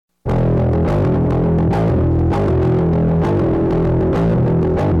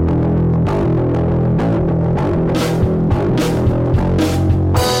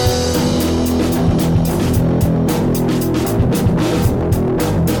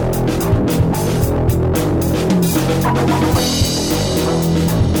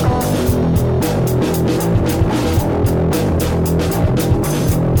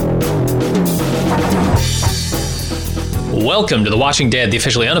Welcome to The Watching Dead, the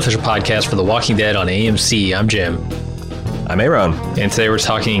officially unofficial podcast for The Walking Dead on AMC. I'm Jim. I'm Aaron. And today we're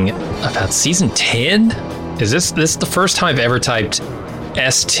talking about season 10? Is this the first time I've ever typed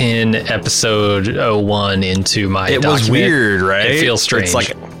S10 episode 01 into my document? It was weird, right? It feels strange. It's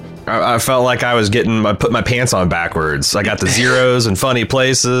like I felt like I was put my pants on backwards. I got the zeros in funny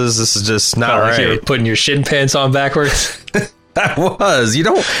places. This is just not right. Like you were putting your shin pants on backwards. That was. You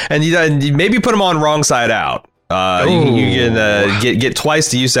maybe put them on wrong side out. You can get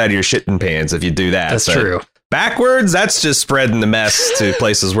twice the use out of your shitting pants if you do that. That's true. Backwards, that's just spreading the mess to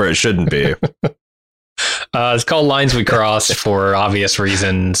places where it shouldn't be. It's called Lines We Cross for obvious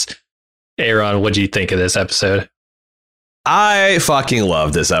reasons. Aaron, what do you think of this episode? I fucking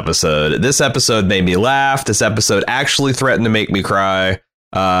love this episode. This episode made me laugh. This episode actually threatened to make me cry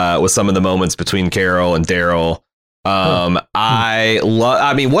with some of the moments between Carol and Daryl. What do I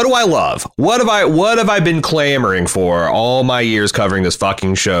love? What have I been clamoring for all my years covering this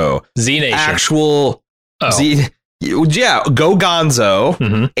fucking show? Z Nation. Go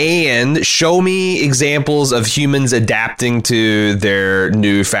Gonzo, and show me examples of humans adapting to their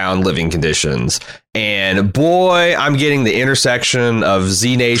newfound living conditions. And boy, I'm getting the intersection of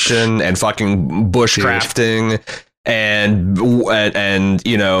Z Nation and fucking bushcrafting. And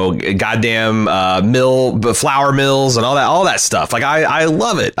goddamn flour mills and all that stuff. Like I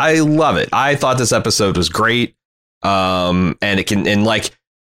love it. I thought this episode was great. And it can, and like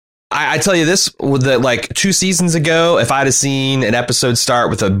I tell you this, with the, like 2 seasons ago, if I'd have seen an episode start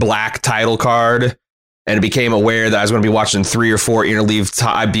with a black title card and became aware that I was going to be watching 3 or 4 interleave,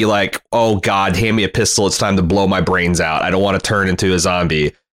 I'd be like, oh God, hand me a pistol. It's time to blow my brains out. I don't want to turn into a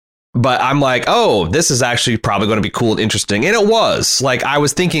zombie. But I'm like, oh, this is actually probably going to be cool and interesting. And it was. Like, I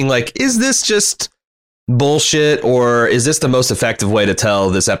was thinking, like, is this just bullshit, or is this the most effective way to tell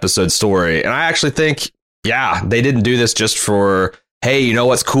this episode's story? And I actually think, yeah, they didn't do this just for, hey, you know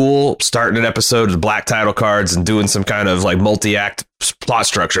what's cool? Starting an episode with black title cards and doing some kind of like multi-act plot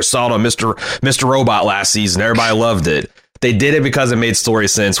structure. Saw it on Mr. Robot last season. Everybody loved it. They did it because it made story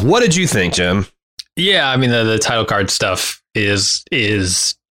sense. What did you think, Jim? Yeah, I mean, the title card stuff is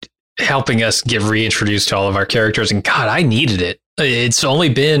helping us get reintroduced to all of our characters, and God, I needed it. It's only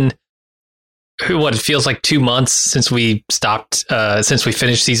been what it feels like 2 months since we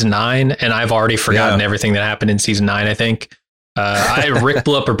finished season 9, and I've already forgotten everything that happened in season 9. I think Rick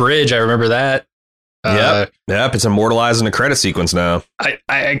blew up a bridge. I remember that. Yep, it's immortalized in a credit sequence now.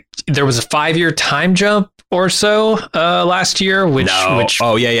 There was a 5-year time jump or so last year,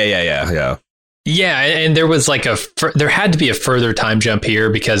 Yeah, and there was like there had to be a further time jump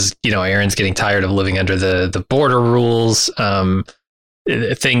here because, Aaron's getting tired of living under the border rules.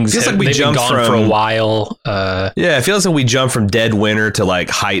 Things feels like they've been gone for a while. It feels like we jumped from dead winter to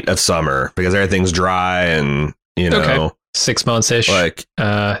like height of summer because everything's dry and, Okay. 6 months ish. Like, is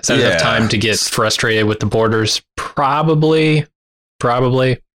that enough time to get frustrated with the borders? Probably.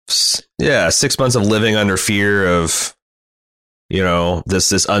 Yeah, 6 months of living under fear of,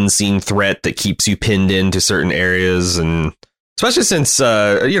 this unseen threat that keeps you pinned into certain areas. And especially since,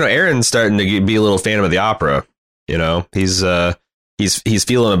 Aaron's starting to be a little Phantom of the Opera. He's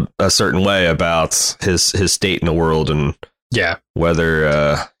feeling a certain way about his state in the world and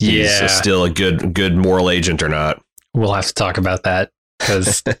whether he's still a good moral agent or not. We'll have to talk about that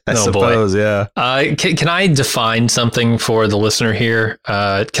because I suppose, yeah. Can I define something for the listener here?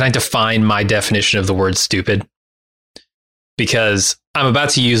 Can I define my definition of the word stupid? Because I'm about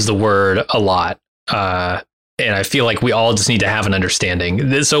to use the word a lot, and I feel like we all just need to have an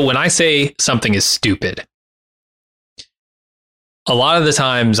understanding. So when I say something is stupid, a lot of the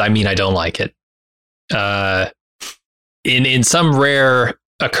times I mean I don't like it. In some rare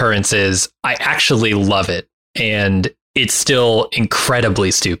occurrences, I actually love it, and it's still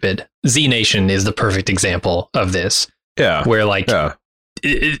incredibly stupid. Z Nation is the perfect example of this. Yeah, where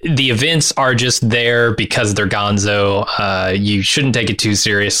the events are just there because they're gonzo. You shouldn't take it too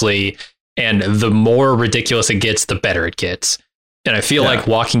seriously. And the more ridiculous it gets, the better it gets. And I feel like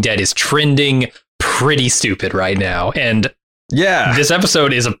Walking Dead is trending pretty stupid right now. And this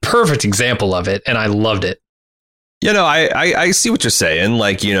episode is a perfect example of it. And I loved it. I see what you're saying.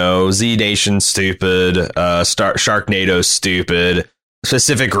 Like, Z Nation stupid. Sharknado stupid.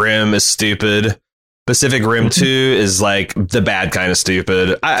 Pacific Rim is stupid. Pacific Rim 2 is like the bad kind of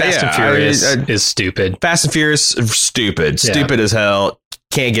stupid. Fast and Furious is stupid. Fast and Furious, stupid. Yeah. Stupid as hell.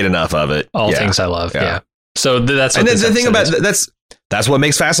 Can't get enough of it. All things I love. Yeah. So that's what the thing about that's what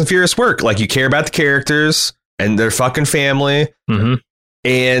makes Fast and Furious work. Like, you care about the characters and their fucking family,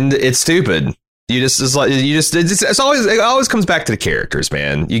 and it's stupid. It always comes back to the characters,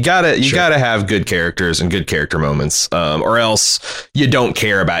 man. You gotta have good characters and good character moments, or else you don't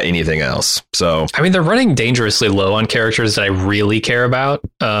care about anything else. So I mean, they're running dangerously low on characters that I really care about.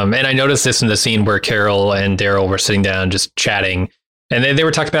 And I noticed this in the scene where Carol and Daryl were sitting down just chatting, and they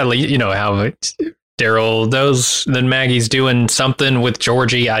were talking about, like, you know, how Daryl knows that Maggie's doing something with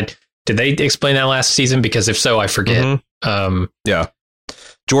Georgie. Did they explain that last season? Because if so, I forget. Yeah.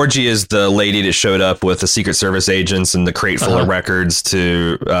 Georgie is the lady that showed up with the Secret Service agents and the crate full of records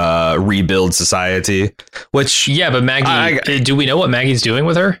to rebuild society. Which, yeah, but Maggie, do we know what Maggie's doing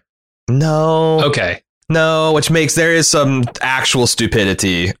with her? No. Okay. No, which makes there is some actual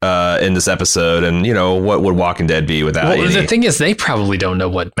stupidity in this episode, and you know what would Walking Dead be without? Well, the thing is, they probably don't know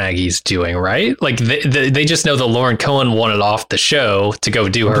what Maggie's doing, right? Like they just know that Lauren Cohen wanted off the show to go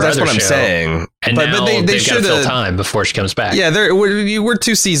do her other show. That's what I'm saying. And now they should fill time before she comes back. Yeah, we're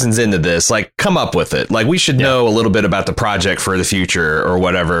 2 seasons into this. Like, come up with it. Like, we should know a little bit about the project for the future or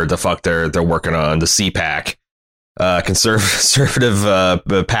whatever the fuck they're working on, the CPAC.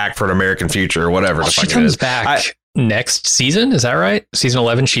 Conservative pack for an American future or whatever. Well, she comes back next season. Is that right? Season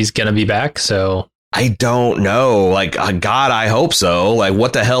 11. She's going to be back. So I don't know. Like, God, I hope so. Like,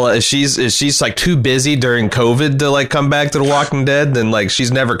 what the hell is she's like too busy during COVID to like come back to The Walking Dead? Then like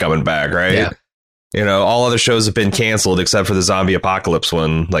she's never coming back. Right. Yeah. You know, all other shows have been canceled except for the zombie apocalypse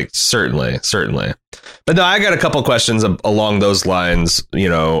one. Like, certainly. But no, I got a couple questions along those lines, you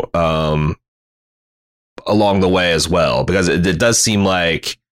know, along the way as well, because it does seem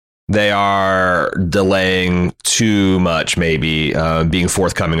like they are delaying too much, maybe being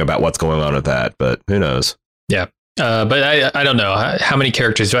forthcoming about what's going on with that. But who knows? Yeah. But I don't know. How many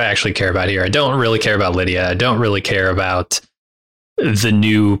characters do I actually care about here? I don't really care about Lydia. I don't really care about the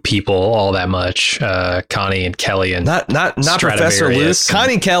new people all that much. Connie and Kelly and not Professor Luke.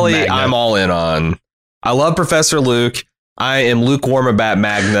 Connie Kelly, Magna. I'm all in on. I love Professor Luke. I am lukewarm about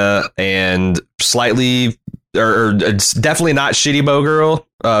Magna and slightly, or it's definitely not shitty Bow Girl.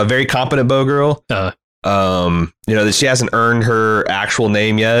 Very competent Bow Girl. You know that she hasn't earned her actual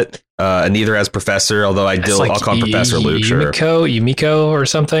name yet. And neither has Professor. Although I'll call Professor Luke. Yumiko or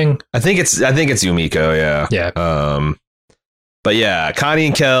something. I think it's Yumiko. Yeah. Yeah. But yeah, Connie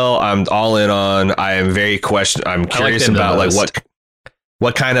and Kel, I'm all in on. I am I'm curious about like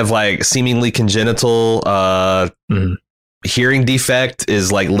what kind of like seemingly congenital hearing defect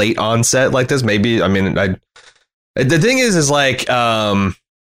is like late onset like this. Maybe, I mean, the thing is like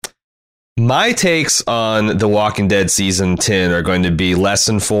my takes on The Walking Dead season 10 are going to be less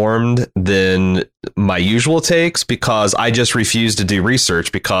informed than my usual takes, because I just refuse to do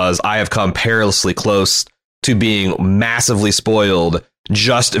research, because I have come perilously close to being massively spoiled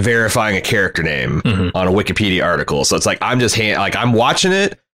just verifying a character name on a Wikipedia article. So it's like I'm just I'm watching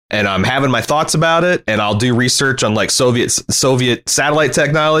it and I'm having my thoughts about it, and I'll do research on like Soviet satellite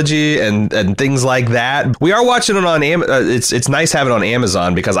technology and things like that. We are watching it on it's nice having it on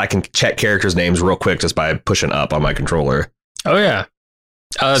Amazon, because I can check characters' names real quick just by pushing up on my controller. Oh yeah.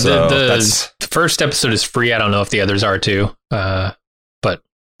 The first episode is free. I don't know if the others are too. But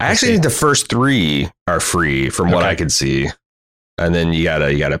I actually think the first 3 are free from what I could see. And then you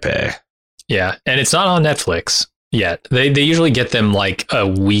gotta pay. Yeah. And it's not on Netflix yet. They usually get them like a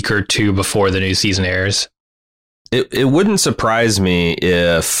week or 2 before the new season airs. It wouldn't surprise me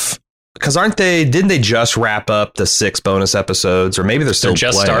if, because didn't they just wrap up the 6 bonus episodes, or maybe they're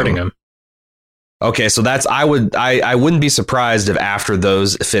just starting them. Okay, so I wouldn't be surprised if after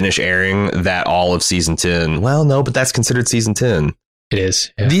those finish airing that all of season 10. Well, no, but that's considered season 10. It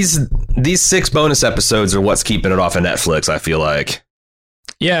is. Yeah. These 6 bonus episodes are what's keeping it off of Netflix, I feel like.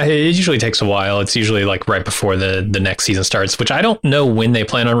 Yeah, it usually takes a while. It's usually like right before the next season starts, which I don't know when they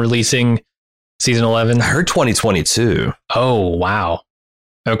plan on releasing season 11. I heard 2022. Oh, wow.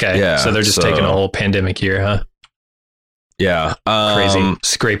 Okay. Yeah, so they're just taking a whole pandemic year, huh? Yeah. Crazy.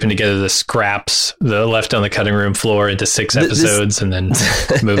 Scraping together the scraps left on the cutting room floor into 6 episodes and then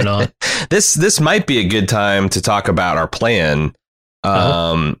moving on. This might be a good time to talk about our plan.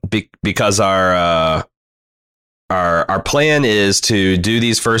 Because our plan is to do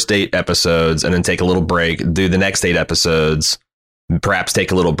these first 8 episodes and then take a little break, do the next 8 episodes, perhaps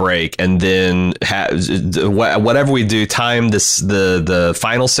take a little break, and then whatever we do, time the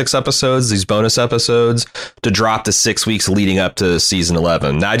final 6 episodes, these bonus episodes, to drop the 6 weeks leading up to season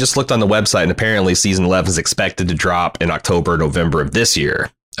 11. Now, I just looked on the website, and apparently season 11 is expected to drop in October, November of this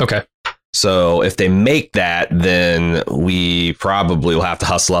year. Okay. So if they make that, then we probably will have to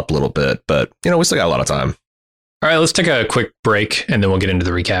hustle up a little bit. But, you know, we still got a lot of time. All right, let's take a quick break and then we'll get into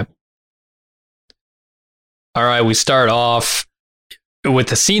the recap. All right, we start off with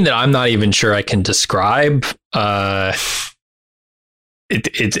the scene that I'm not even sure I can describe.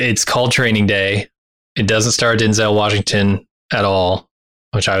 It's called Training Day. It doesn't star Denzel Washington at all,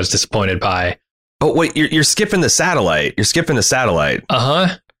 which I was disappointed by. Oh wait, you're skipping the satellite. You're skipping the satellite.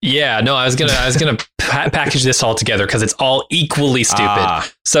 Yeah, no, I was gonna package this all together because it's all equally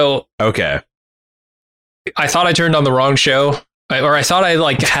stupid. So okay, I thought I turned on the wrong show, or I thought I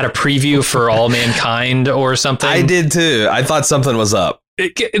like had a preview for All Mankind or something. I did too. I thought something was up.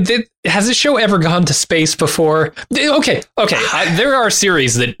 Has this show ever gone to space before? Okay. There are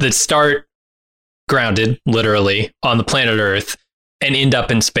series that start grounded, literally, on the planet Earth and end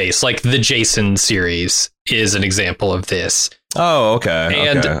up in space. Like the Jason series is an example of this. Oh, okay.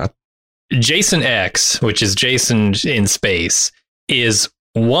 And Jason X, which is Jason in space, is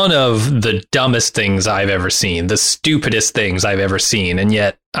one of the dumbest things I've ever seen, the stupidest things I've ever seen, and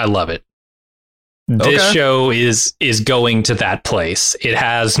yet I love it. This show is going to that place. It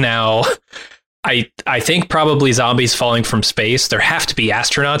has now, I think, probably zombies falling from space. There have to be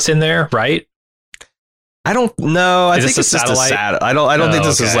astronauts in there, right? I don't know. I think it's just a satellite. I don't think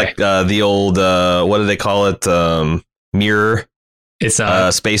this is like the old what do they call it? Mirror. It's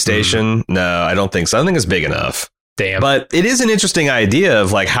not space station. No, I don't think so. I don't think it's big enough. Damn. But it is an interesting idea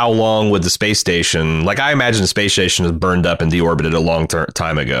of like how long would the space station? Like I imagine the space station is burned up and deorbited a long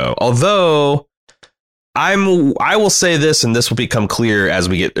time ago. Although I will say this, and this will become clear as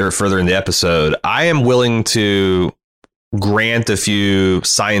we get further in the episode. I am willing to grant a few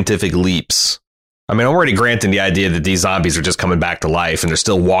scientific leaps. I mean, I'm already granting the idea that these zombies are just coming back to life and they're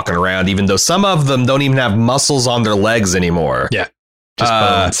still walking around, even though some of them don't even have muscles on their legs anymore. Yeah, just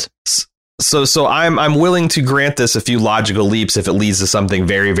bones. So I'm willing to grant this a few logical leaps if it leads to something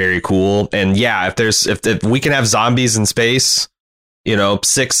very, very cool. And yeah, if we can have zombies in space,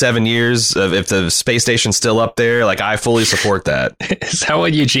 6-7 years if the space station's still up there, like I fully support that. Is that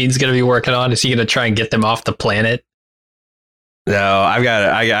what Eugene's going to be working on? Is he going to try and get them off the planet? No,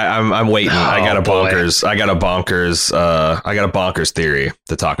 I'm waiting. I got a bonkers theory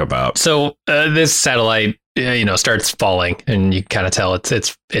to talk about. So this satellite, starts falling, and you kind of tell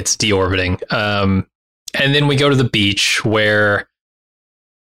it's deorbiting. And then we go to the beach where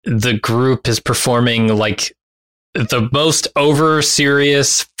the group is performing like the most over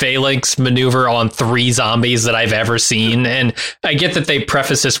serious phalanx maneuver on 3 zombies that I've ever seen. And I get that they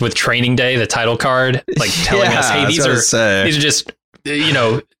preface this with Training Day, the title card, like telling us, hey, these are just,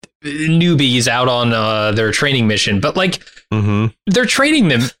 newbies out on their training mission. But like they're training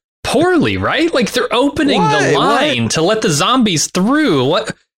them poorly, right? Like they're opening the line to let the zombies through.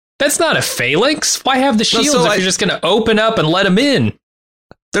 What? That's not a phalanx. Why have the shields if you're just going to open up and let them in?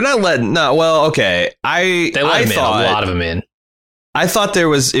 They're not letting. No, well, okay. They let a lot of them in. I thought it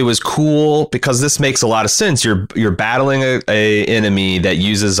was cool because this makes a lot of sense. You're battling a enemy that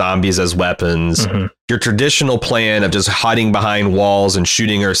uses zombies as weapons. Your traditional plan of just hiding behind walls and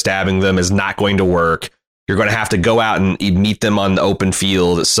shooting or stabbing them is not going to work. You're going to have to go out and meet them on the open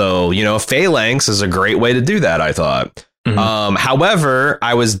field. So, a phalanx is a great way to do that, I thought. However,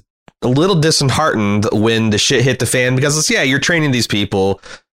 I was a little disheartened when the shit hit the fan because you're training these people.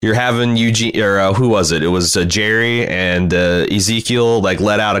 You're having Eugene, or who was it? It was Jerry and Ezekiel, like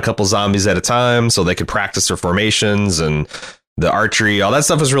let out a couple zombies at a time so they could practice their formations and the archery. All that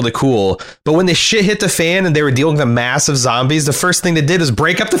stuff was really cool. But when the shit hit the fan and they were dealing with massive zombies, the first thing they did is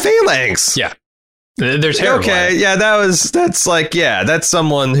break up the phalanx. Yeah. They're terrible. Okay, yeah, that's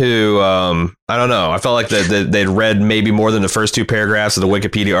someone who, I don't know. I felt like they'd read maybe more than the first 2 paragraphs of the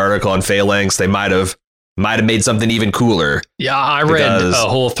Wikipedia article on phalanx. They might have made something even cooler. Yeah, I read a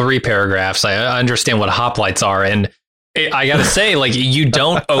whole 3 paragraphs. I understand what hoplites are. And I got to say, like, you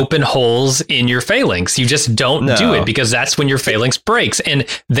don't open holes in your phalanx. You just don't do it because that's when your phalanx breaks. And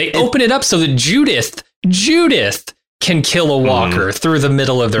they open it up so that Judith can kill a walker through the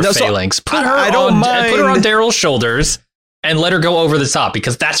middle of their phalanx. Put her on Daryl's shoulders and let her go over the top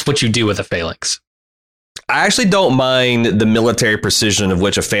because that's what you do with a phalanx. I actually don't mind the military precision of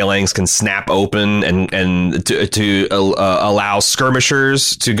which a phalanx can snap open and to allow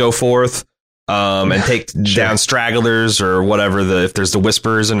skirmishers to go forth and take down stragglers or whatever. If there's the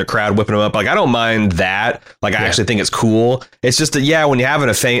whispers in the crowd whipping them up, like I don't mind that. Like I actually think it's cool. It's just that when you have an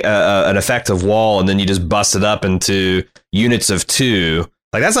effective wall and then you just bust it up into units of 2.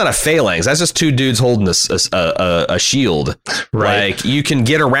 Like, that's not a phalanx. That's just 2 dudes holding a shield. Right. Like, you can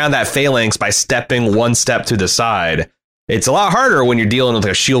get around that phalanx by stepping 1 step to the side. It's a lot harder when you're dealing with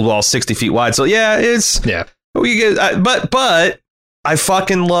like a shield wall 60 feet wide. So, but I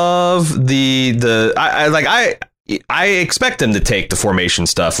fucking love I expect them to take the formation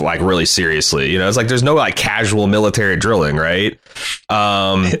stuff like really seriously. You know, it's like there's no like casual military drilling, right?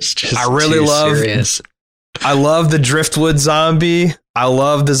 It's just I really serious. I love the driftwood zombie. I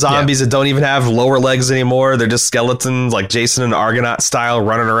love the zombies that don't even have lower legs anymore. They're just skeletons, like Jason and Argonaut style,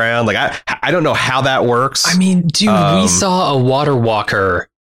 running around. Like I don't know how that works. I mean, dude, we saw a water walker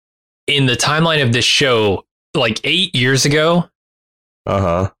in the timeline of this show like 8 years ago.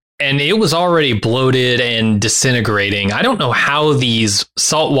 And it was already bloated and disintegrating. I don't know how these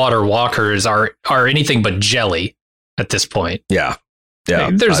saltwater walkers are anything but jelly at this point. Yeah.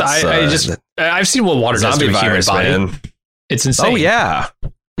 I've seen what water does to a human body. Man. It's insane. Oh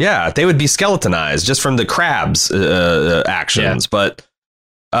yeah. They would be skeletonized just from the crabs actions. But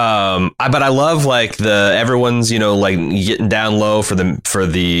I love like everyone's, you know, like getting down low for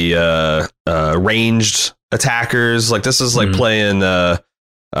the ranged attackers. Like this is like playing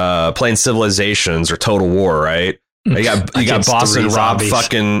Civilizations or Total War, right? You got Boss and Rob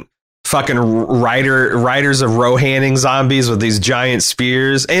fucking riders of Rohanning zombies with these giant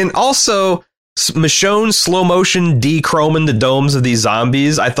spears, and also Michonne slow motion dechroming the domes of these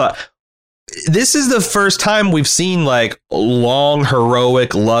zombies. I thought this is the first time we've seen like long,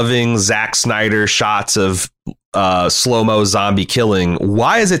 heroic, loving Zack Snyder shots of slow-mo zombie killing.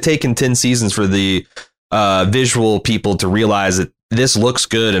 Why has it taken 10 seasons for the visual people to realize that this looks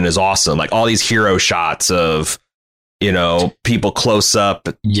good and is awesome? Like all these hero shots of, you know, people close up.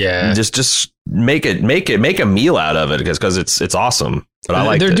 Yeah. Just make a meal out of it because it's awesome. But I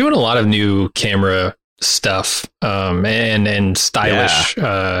like they're doing a lot of new camera stuff and stylish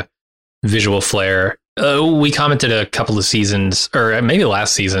visual flair. We commented a couple of seasons, or maybe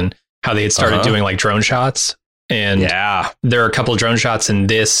last season, how they had started doing like drone shots. And there are a couple of drone shots in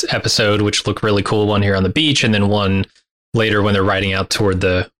this episode which look really cool. One here on the beach, and then one later when they're riding out toward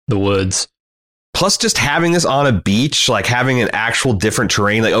the woods. Plus, just having this on a beach, like having an actual different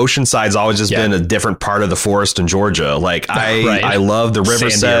terrain, like Oceanside's always just been a different part of the forest in Georgia. Like I love the river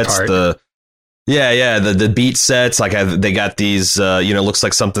sets, part. the beach sets. Like they got these, looks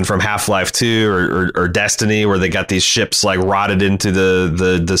like something from Half-Life 2 or Destiny, where they got these ships like rotted into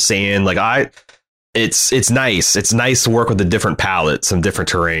the sand. Like it's nice. It's nice to work with a different palette, some different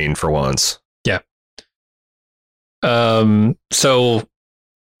terrain for once. Yeah. So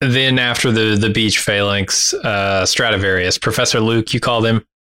then after the beach phalanx, Stradivarius, Professor Luke, you called him,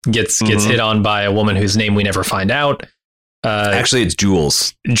 gets hit on by a woman whose name we never find out. Actually, it's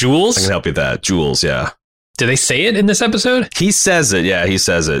Jules. Jules? I can help you with that. Jules, yeah. Did they say it in this episode? He says it. Yeah, he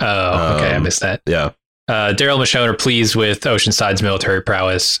says it. Oh, okay. I missed that. Yeah. Daryl and Michonne are pleased with Oceanside's military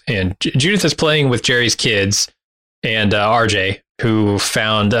prowess, and Judith is playing with Jerry's kids and RJ, who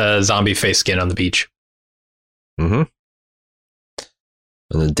found a zombie face skin on the beach. Mm-hmm.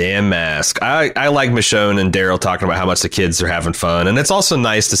 And the damn mask. I like Michonne and Daryl talking about how much the kids are having fun. And it's also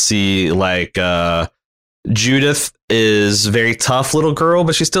nice to see like Judith is a very tough little girl,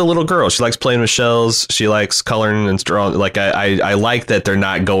 but she's still a little girl. She likes playing with shells. She likes coloring and drawing. Like I like that they're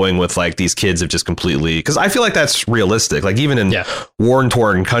not going with like these kids have just completely, because I feel like that's realistic. Like even in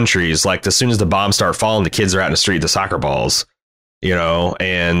war-torn countries, like as soon as the bombs start falling, the kids are out in the street with the soccer balls. You know,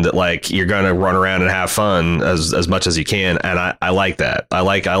 and like you're going to run around and have fun as much as you can. And I like that. I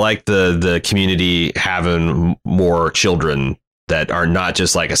like the community having more children that are not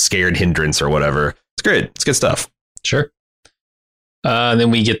just like a scared hindrance or whatever. It's great. It's good stuff. Sure. Then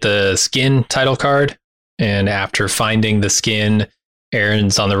we get the skin title card. And after finding the skin,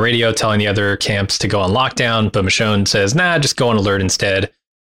 Aaron's on the radio telling the other camps to go on lockdown. But Michonne says, nah, just go on alert instead.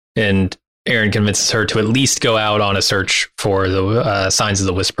 And Aaron convinces her to at least go out on a search for the signs of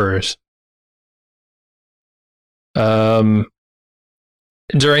the Whisperers. During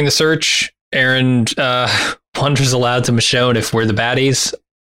the search, Aaron wonders aloud to Michonne if we're the baddies,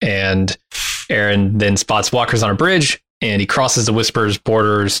 and Aaron then spots walkers on a bridge, and he crosses the Whisperers'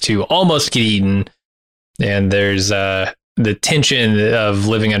 borders to almost get eaten. And there's the tension of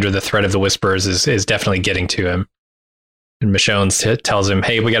living under the threat of the Whisperers is definitely getting to him. And Michonne tells him,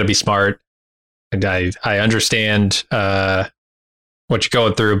 hey, we got to be smart. And I understand what you're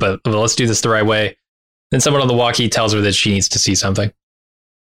going through, but let's do this the right way. Then someone on the walkie tells her that she needs to see something.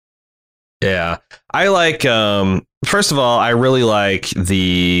 Yeah. I like, first of all, I really like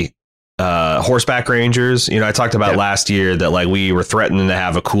the horseback rangers. You know, I talked about last year that like we were threatening to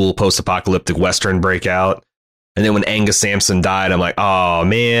have a cool post-apocalyptic Western breakout. And then when Angus Sampson died, I'm like, oh,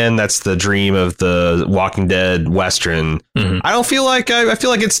 man, that's the dream of the Walking Dead Western. Mm-hmm. I don't feel like I feel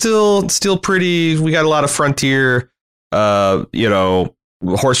like it's still pretty. We got a lot of frontier,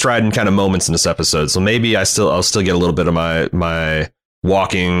 horse riding kind of moments in this episode. So maybe I'll still get a little bit of my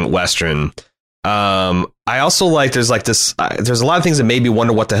walking Western. I also like there's a lot of things that made me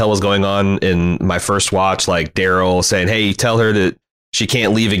wonder what the hell was going on in my first watch, like Daryl saying, hey, tell her that she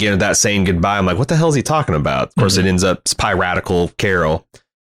can't leave again without saying goodbye. I'm like, what the hell is he talking about? Of course, it ends up it's piratical Carol.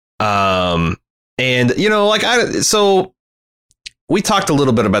 And you know, like so we talked a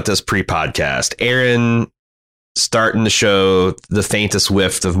little bit about this pre-podcast. Aaron starting to show the faintest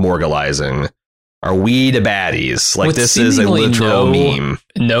whiff of morgalizing. Are we the baddies? Like, this is a literal meme.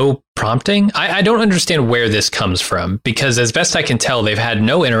 No prompting. I don't understand where this comes from, because as best I can tell, they've had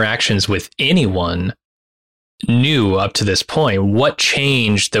no interactions with anyone new up to this point. What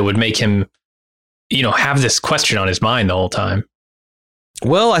changed that would make him, you know, have this question on his mind the whole time?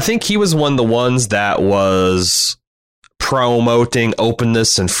 Well, I think he was one of the ones that was promoting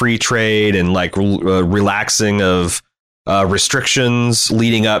openness and free trade and like relaxing of restrictions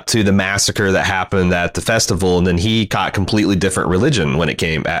leading up to the massacre that happened at the festival. And then he caught completely different religion when it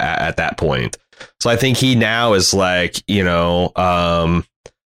came at that point. So I think he now is like, you know,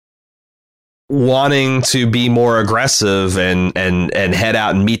 wanting to be more aggressive and head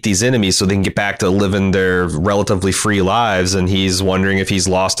out and meet these enemies so they can get back to living their relatively free lives. And he's wondering if he's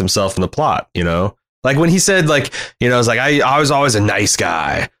lost himself in the plot, you know, like when he said, like, you know, it's like, I was always a nice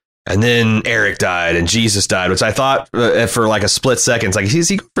guy. And then Eric died and Jesus died, which I thought for like a split second, it's like, is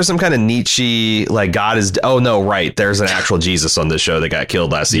he for some kind of Nietzsche, like God is, oh no, right. There's an actual Jesus on this show that got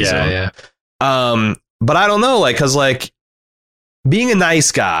killed last season. Yeah. But I don't know, like, cause like being a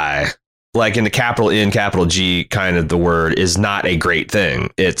nice guy, like in the capital N, capital G kind of the word, is not a great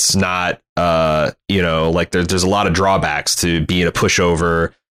thing. It's not, you know, like there's a lot of drawbacks to being a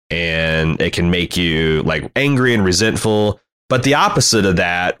pushover, and it can make you like angry and resentful. But the opposite of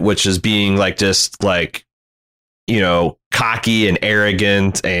that, which is being like just like, you know, cocky and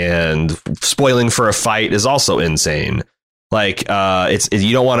arrogant and spoiling for a fight, is also insane. Like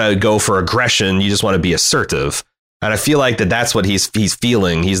you don't want to go for aggression. You just want to be assertive. And I feel like that's what he's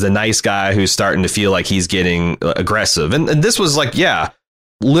feeling. He's the nice guy who's starting to feel like he's getting aggressive. And this was like, yeah,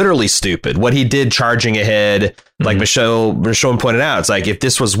 literally stupid. What he did charging ahead, like Michelle pointed out, it's like, if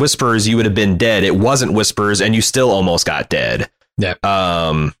this was Whispers, you would have been dead. It wasn't Whispers, and you still almost got dead. Yeah.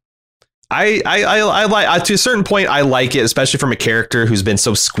 I like, to a certain point, I like it, especially from a character who's been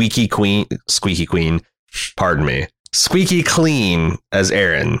so squeaky clean, pardon me, squeaky clean as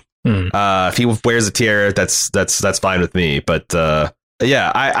Aaron. If he wears a tiara, that's fine with me. But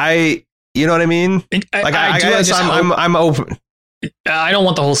yeah, I you know what I mean? I guess I'm open. I don't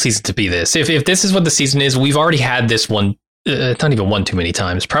want the whole season to be this. If this is what the season is, we've already had this one, not even one too many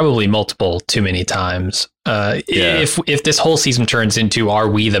times, probably multiple too many times. If this whole season turns into are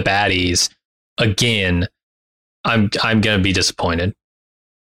we the baddies again, I'm gonna be disappointed.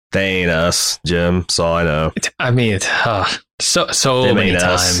 They ain't us, Jim. That's all I know. I mean, so many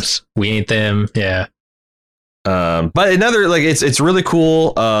times we ain't them. Yeah. But another, like, it's really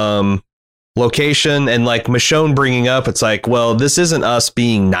cool. Location, and like Michonne bringing up, it's like, well, this isn't us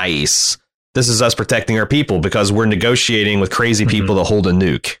being nice. This is us protecting our people because we're negotiating with crazy people to hold a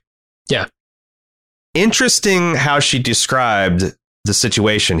nuke. Yeah. Interesting how she described the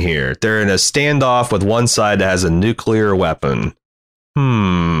situation here. They're in a standoff with one side that has a nuclear weapon.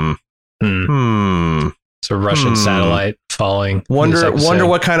 It's a Russian satellite falling. Wonder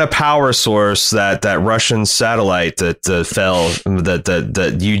what kind of power source that Russian satellite that fell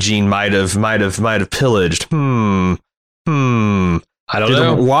that Eugene might have pillaged. I don't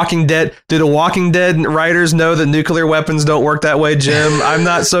know. Do the Walking Dead writers know that nuclear weapons don't work that way, Jim? I'm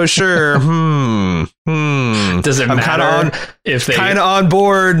not so sure. Does it matter if they kind of on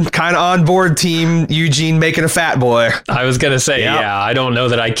board team Eugene making a fat boy? I was gonna say, yeah, I don't know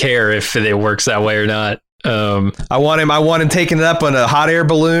that I care if it works that way or not. I want him taking it up on a hot air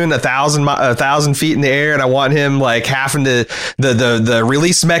balloon 1,000 feet in the air, and I want him like having the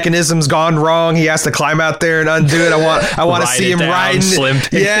release mechanism's gone wrong. He has to climb out there and undo it. I want to see him riding.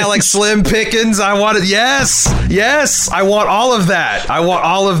 Yeah, like Slim Pickens. I want it. Yes. I want all of that.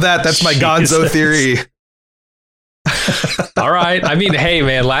 That's my Gonzo theory. All right. I mean, hey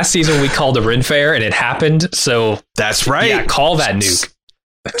man, last season we called a Ren Fair and it happened. So that's right. Yeah, call that nuke.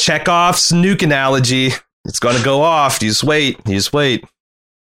 Chekhov's nuke analogy. It's going to go off. You just wait.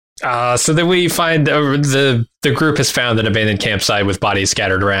 So then we find the group has found an abandoned campsite with bodies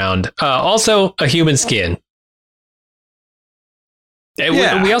scattered around. Also, a human skin.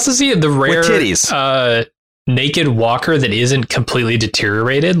 Yeah. We also see the rare naked walker that isn't completely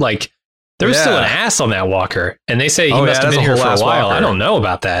deteriorated. Like, there was still an ass on that walker, and they say he must have been here for a while. Walker. I don't know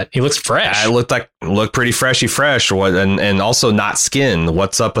about that. He looks fresh. It looked pretty fresh, and also not skin.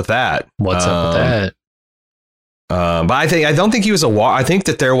 What's up with that? But I don't think he was I think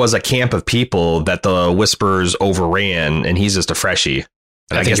that there was a camp of people that the Whisperers overran, and he's just a freshie.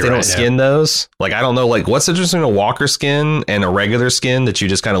 And I guess they don't skin those. Like, I don't know, like, what's the difference between a walker skin and a regular skin that you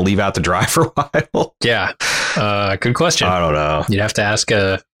just kind of leave out to dry for a while? Yeah. Good question. I don't know. You'd have to ask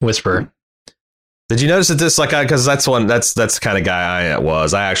a Whisperer. Did you notice that this, like, because that's the kind of guy I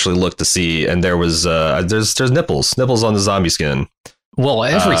was. I actually looked to see, and there was there's nipples on the zombie skin. Well,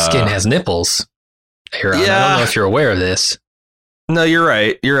 every skin has nipples. Aaron, yeah. I don't know if you're aware of this. No, you're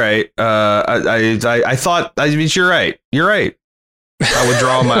right. You're right. I thought. I mean, you're right. You're right. I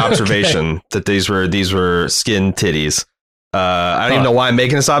withdraw my observation Okay. that these were skin titties. I don't even know why I'm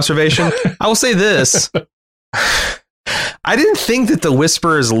making this observation. I will say this. I didn't think that the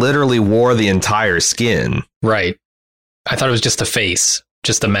Whisperers literally wore the entire skin. Right. I thought it was just a face,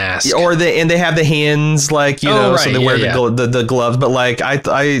 just a mask. Or they have the hands, like, you know, right. so they wear the gloves. But like, I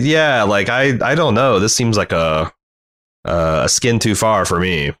don't know. This seems like a skin too far for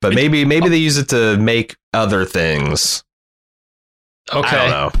me. But maybe they use it to make other things. Okay. I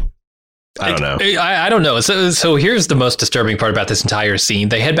don't know. I don't know. So here's the most disturbing part about this entire scene.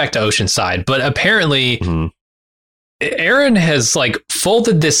 They head back to Oceanside, but apparently Aaron has like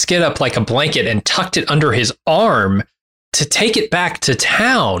folded this skin up like a blanket and tucked it under his arm to take it back to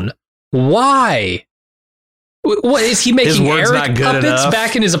town. Why? What is he making? Eric puppets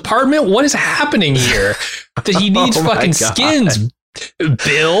back in his apartment? What is happening here? That he needs fucking skins,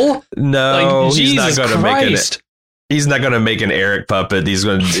 Bill? No, like, he's Jesus not going to make it. He's not going to make an Eric puppet. He's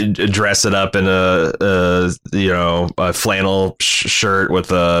going to dress it up in a flannel shirt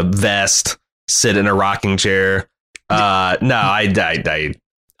with a vest, sit in a rocking chair. No, I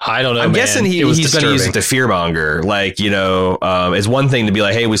don't know. I'm guessing he's going to use it to fearmonger. Like, it's one thing to be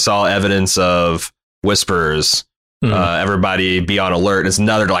like, hey, we saw evidence of Whisperers. Everybody be on alert. It's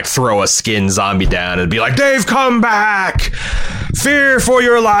another to like throw a skin zombie down and be like, they've come back. Fear for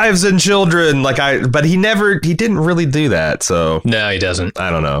your lives and children. But he didn't really do that. So no, he doesn't. I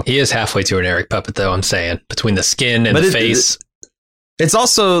don't know. He is halfway to an Eric puppet, though. I'm saying between the skin and the face. It's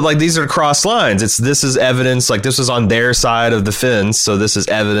also like these are cross lines. This is evidence, like this was on their side of the fence. So this is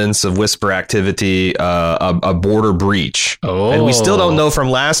evidence of Whisper activity, a border breach. Oh. And we still don't know from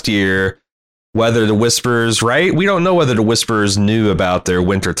last year whether the Whisperers, right? We don't know whether the Whisperers knew about their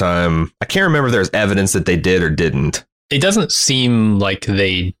wintertime. I can't remember if there's evidence that they did or didn't. It doesn't seem like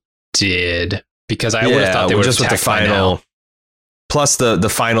they did, because I would have thought they were just with the final. Plus the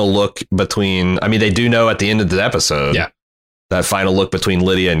final look between, I mean, they do know at the end of the episode. Yeah. That final look between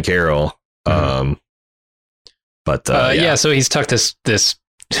Lydia and Carol. So he's tucked this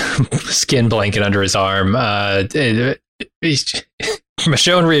skin blanket under his arm.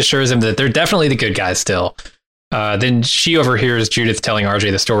 Michonne reassures him that they're definitely the good guys still. Then she overhears Judith telling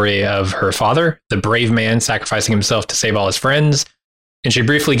RJ the story of her father, the brave man sacrificing himself to save all his friends. And she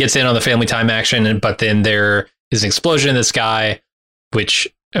briefly gets in on the family time action, but then there is an explosion in the sky, which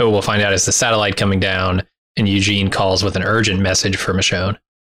we'll find out is the satellite coming down. And Eugene calls with an urgent message for Michonne.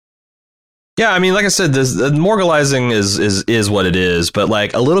 Yeah, I mean, like I said, this moralizing is what it is, but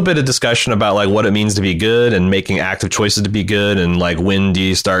like a little bit of discussion about like what it means to be good and making active choices to be good, and like when do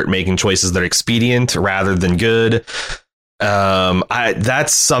you start making choices that are expedient rather than good.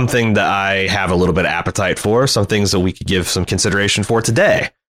 That's something that I have a little bit of appetite for. Some things that we could give some consideration for today.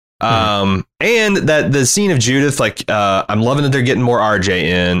 And that the scene of Judith, like, I'm loving that they're getting more RJ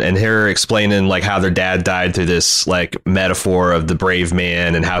in and her explaining like how their dad died through this like metaphor of the brave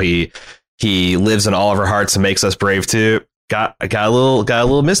man and how he lives in all of our hearts and makes us brave too. Got a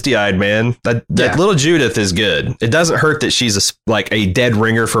little misty eyed, man. That little Judith is good. It doesn't hurt that she's a dead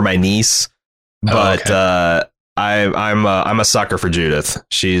ringer for my niece, but I'm a sucker for Judith.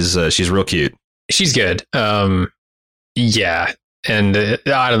 She's real cute. She's good. Yeah. And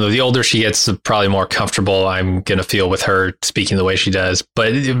I don't know, the older she gets, the probably more comfortable I'm going to feel with her speaking the way she does.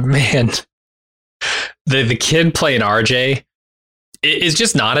 But man, the kid playing RJ is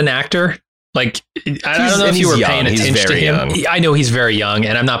just not an actor. Like, I don't know if you were paying attention to him. Young. I know he's very young,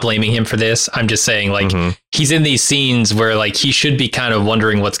 and I'm not blaming him for this. I'm just saying, like, he's in these scenes where, like, he should be kind of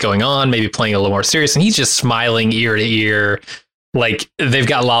wondering what's going on, maybe playing a little more serious, and he's just smiling ear to ear. Like, they've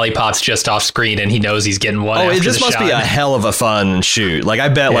got lollipops just off screen, and he knows he's getting one. Oh, this must be a hell of a fun shoot. Like, I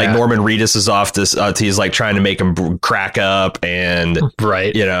bet, like, Norman Reedus is off this. He's like trying to make him crack up, and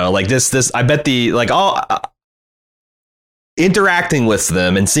right, like this. I bet interacting with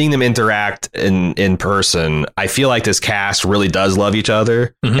them and seeing them interact in person, I feel like this cast really does love each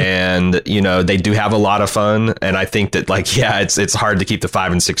other, and they do have a lot of fun. And I think that, like, it's hard to keep the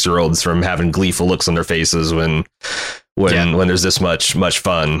 5 and 6 year olds from having gleeful looks on their faces when when there's this much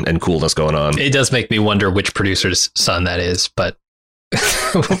fun and coolness going on. It does make me wonder which producer's son that is, but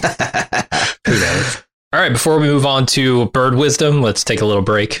who knows? All right, before we move on to bird wisdom, let's take a little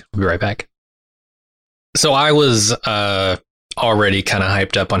break. We'll be right back. So I was already kind of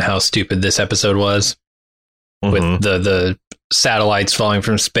hyped up on how stupid this episode was, with the satellites falling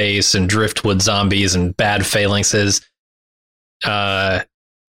from space and driftwood zombies and bad phalanxes. And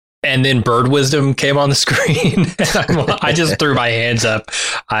then bird wisdom came on the screen. I just threw my hands up.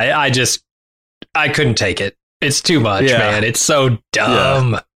 I couldn't take it. It's too much, man. It's so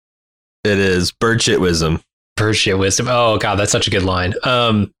dumb. Yeah. It is. Bird shit wisdom. Bird shit wisdom. Oh, God, that's such a good line.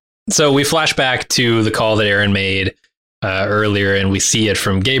 So we flash back to the call that Aaron made earlier, and we see it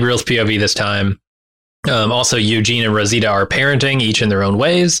from Gabriel's POV this time. Also, Eugene and Rosita are parenting, each in their own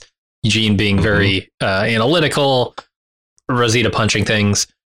ways. Eugene being very analytical, Rosita punching things.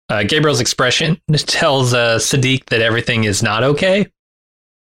 Gabriel's expression tells Siddiq that everything is not okay.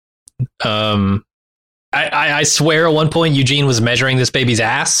 I swear at one point Eugene was measuring this baby's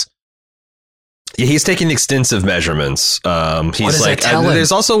ass. Yeah, he's taking extensive measurements. He's like,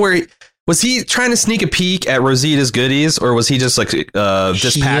 there's also where was he trying to sneak a peek at Rosita's goodies, or was he just like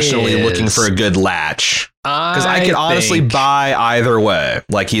dispassionately looking for a good latch? Because I could honestly buy either way.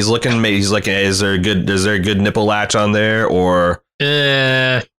 Like he's looking, is there a good nipple latch on there, or?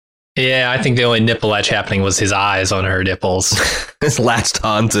 Yeah, I think the only nipple latch happening was his eyes on her nipples. It's latched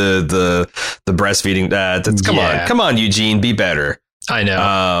onto the breastfeeding. Come on, Eugene, be better. I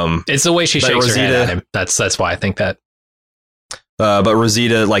know. It's the way she shakes her head at him. That's why I think that. But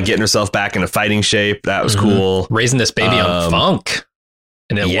Rosita, like getting herself back into fighting shape, that was cool. Raising this baby on funk,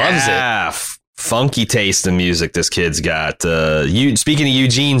 and it loves it. Yeah, funky taste in music this kid's got. Speaking of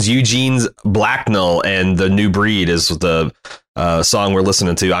Eugene's Blacknell and the New Breed is the song we're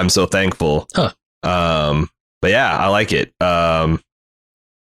listening to. I'm so thankful. Huh. But yeah, I like it.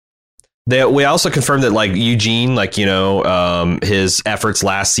 We also confirmed that like Eugene, like, his efforts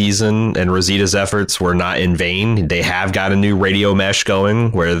last season and Rosita's efforts were not in vain. They have got a new radio mesh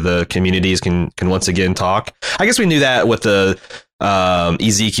going where the communities can once again talk. I guess we knew that with the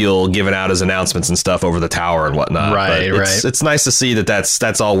Ezekiel giving out his announcements and stuff over the tower and whatnot. Right. It's nice to see that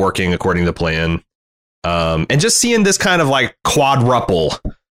that's all working according to plan. And just seeing this kind of like quadruple,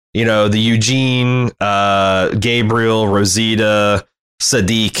 the Eugene, Gabriel, Rosita,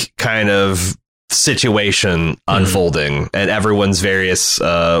 Siddiq kind of situation unfolding and everyone's various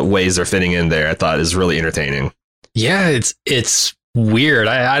ways they're fitting in there, I thought is really entertaining. Yeah, it's weird.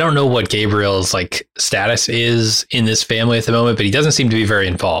 I don't know what Gabriel's like status is in this family at the moment, but he doesn't seem to be very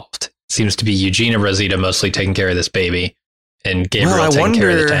involved. It seems to be Eugene and Rosita mostly taking care of this baby and Gabriel taking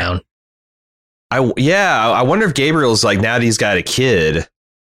care of the town. I wonder if Gabriel's like, now that he's got a kid,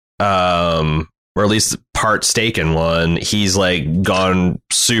 or at least part stake in one, he's like gone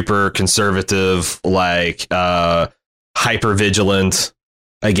super conservative, like hyper vigilant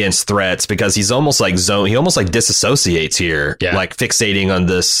against threats, because he's almost like he almost like disassociates here, like fixating on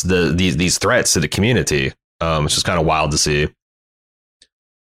these threats to the community, which is kind of wild to see.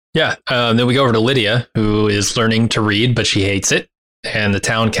 Yeah. Then we go over to Lydia, who is learning to read, but she hates it. And the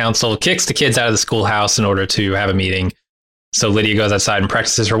town council kicks the kids out of the schoolhouse in order to have a meeting. So Lydia goes outside and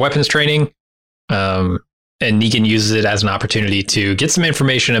practices her weapons training. And Negan uses it as an opportunity to get some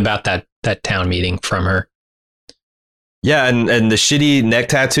information about that town meeting from her. Yeah, and the shitty neck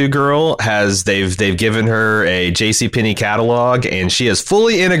tattoo girl they've given her a JCPenney catalog, and she is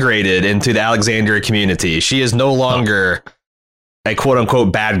fully integrated into the Alexandria community. She is no longer a quote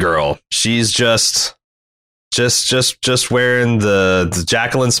unquote bad girl. She's just wearing the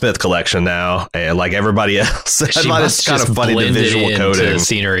Jacqueline Smith collection now, and like everybody else. She must kind of funny the visual coding, the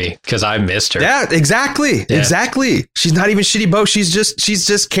scenery, because I missed her. Yeah, exactly. She's not even Shitty Bo. She's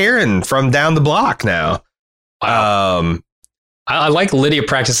just Karen from down the block now. Wow. I like Lydia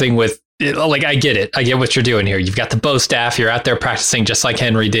practicing with, like, I get it. I get what you're doing here. You've got the bow staff. You're out there practicing just like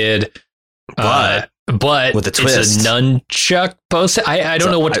Henry did. But with a twist, it's a nunchuck bow staff. I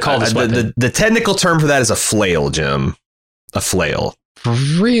don't know what to call this weapon. The technical term for that is a flail, Jim. A flail.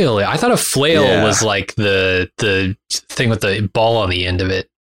 Really? I thought a flail was like the thing with the ball on the end of it.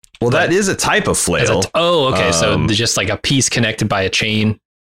 Well, that is a type of flail. Okay. So just like a piece connected by a chain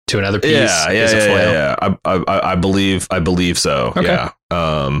to another piece is a flail. Yeah. I believe so. Okay. Yeah.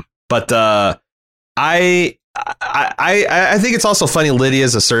 But I think it's also funny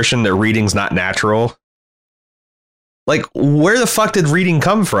Lydia's assertion that reading's not natural. Like, where the fuck did reading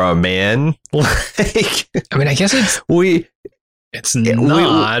come from, man? Like, I mean, I guess it's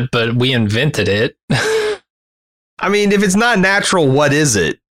not, but we invented it. I mean, if it's not natural, what is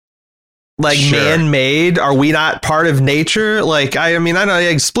it? like man-made? Are we not part of nature? Like, I mean, I know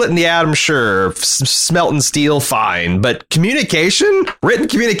like, splitting the atom, sure, smelting steel, fine, but written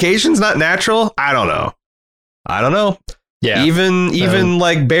communication's not natural. I don't know. Yeah, even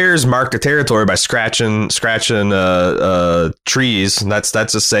like bears mark the territory by scratching trees. And that's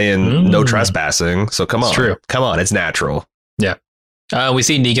just saying no trespassing. So come on, true. Come on, it's natural. Yeah, we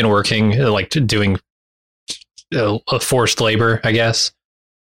see Negan working, like doing a forced labor, I guess.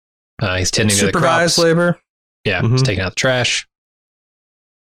 He's tending to the crops. Supervised labor. Yeah, he's taking out the trash.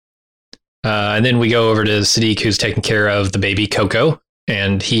 And then we go over to Siddiq, who's taking care of the baby Coco,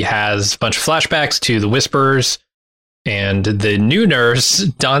 and he has a bunch of flashbacks to the Whisperers. And the new nurse,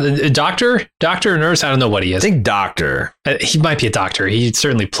 doctor or nurse, I don't know what he is. I think doctor. He might be a doctor. He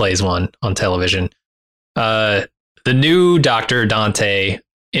certainly plays one on television. The new doctor, Dante,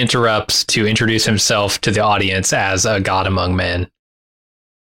 interrupts to introduce himself to the audience as a god among men.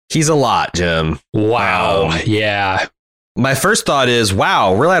 He's a lot, Jim. Wow. Yeah. My first thought is,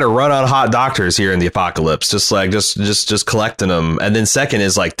 wow, we're at a run on hot doctors here in the apocalypse. Just collecting them. And then second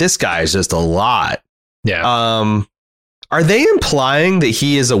is like, this guy is just a lot. Yeah. Are they implying that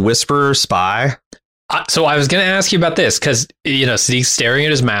he is a Whisperer spy? So I was going to ask you about this because, Siddiq's staring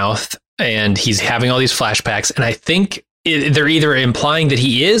at his mouth and he's having all these flashbacks. And I think they're either implying that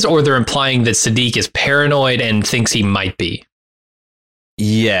he is or they're implying that Siddiq is paranoid and thinks he might be.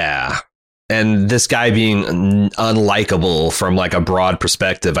 Yeah. And this guy being unlikable from like a broad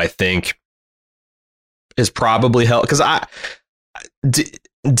perspective, I think is probably help. Because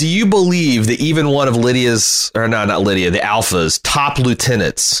do you believe that even one of Lydia's, or no, not Lydia, the Alpha's top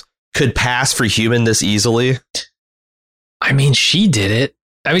lieutenants could pass for human this easily? I mean, she did it.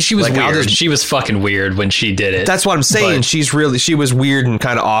 I mean, she was like, weird. She was fucking weird when she did it. That's what I'm saying. But she was weird and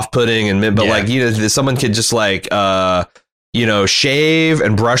kind of off-putting. But like, someone could just like, shave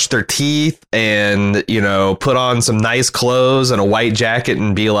and brush their teeth and, put on some nice clothes and a white jacket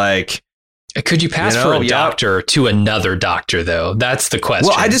and be like, could you pass for a doctor to another doctor, though? That's the question.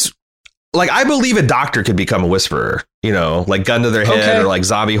 Well, I believe a doctor could become a Whisperer, like gun to their head or like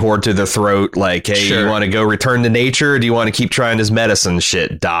zombie horde to their throat. Like, hey, you want to go return to nature? Or do you want to keep trying this medicine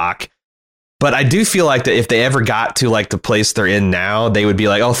shit, doc? But I do feel like that if they ever got to like the place they're in now, they would be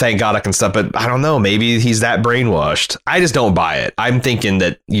like, oh, thank God I can stop. But I don't know. Maybe he's that brainwashed. I just don't buy it. I'm thinking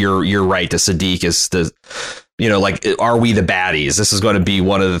that you're right. The Siddiq is the... are we the baddies? This is going to be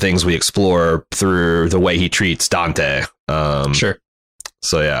one of the things we explore through the way he treats Dante. Sure.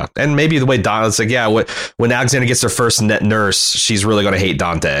 So, yeah. And maybe the way Dante's like, yeah, when Alexander gets her first net nurse, she's really going to hate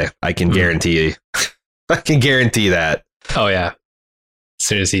Dante. I can guarantee. I can guarantee that. Oh, yeah. As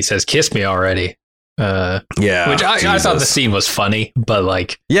soon as he says, kiss me already. Yeah. Which I thought the scene was funny, but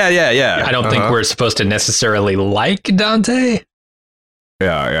like. Yeah. I don't think we're supposed to necessarily like Dante.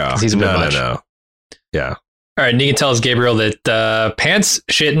 Yeah. He's a bit much. No. Yeah. All right, Negan tells Gabriel that pants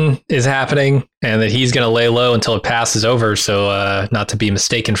shitting is happening and that he's going to lay low until it passes over, so not to be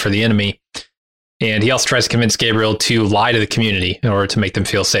mistaken for the enemy. And he also tries to convince Gabriel to lie to the community in order to make them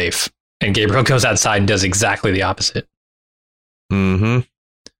feel safe. And Gabriel goes outside and does exactly the opposite. Mm-hmm.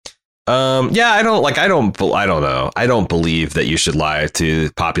 Yeah, I don't know. I don't believe that you should lie to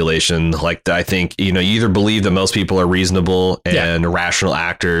the population. Like, I think, you either believe that most people are reasonable and rational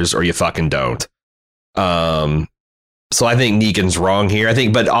actors or you fucking don't. So I think Negan's wrong here.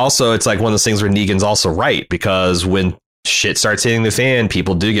 But also it's like one of those things where Negan's also right, because when shit starts hitting the fan,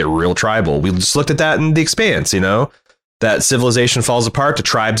 people do get real tribal. We just looked at that in The Expanse, that civilization falls apart, the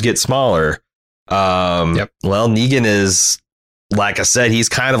tribes get smaller. Well, Negan is, like I said, he's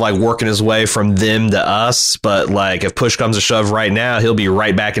kind of like working his way from them to us. But like if push comes to shove right now, he'll be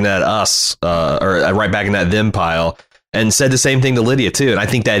right back in that us or right back in that them pile. And said the same thing to Lydia, too. And I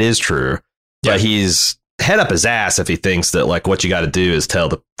think that is true. Yeah. But he's head up his ass if he thinks that like what you got to do is tell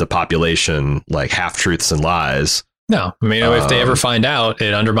the population like half truths and lies. No, I mean, if they ever find out,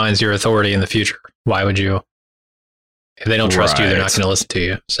 it undermines your authority in the future. Why would you? If they don't trust you, they're not going to listen to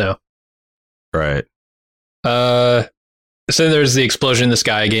you. So, right. So there's the explosion in the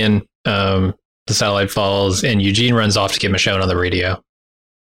sky again. The satellite falls, and Eugene runs off to get Michonne on the radio.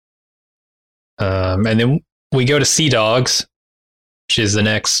 And then we go to Sea Dogs, which is the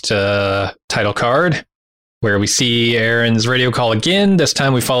next title card, where we see Aaron's radio call again. This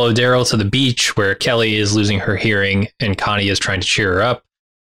time we follow Daryl to the beach where Kelly is losing her hearing and Connie is trying to cheer her up.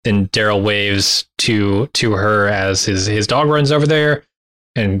 Then Daryl waves to her as his dog runs over there,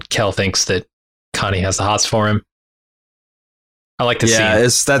 and Kel thinks that Connie has the hots for him. I like the scene. Yeah,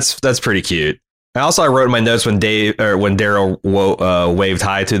 that's pretty cute. I wrote in my notes when Daryl waved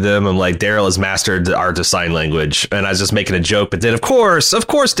hi to them. I'm like, Daryl has mastered the art of sign language, and I was just making a joke. But then, of course,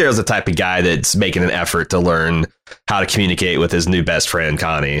 Daryl's the type of guy that's making an effort to learn how to communicate with his new best friend,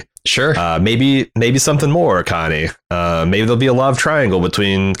 Connie. Sure. Maybe something more, Connie. Maybe there'll be a love triangle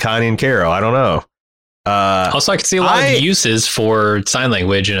between Connie and Carol. I don't know. Also, I could see a lot of uses for sign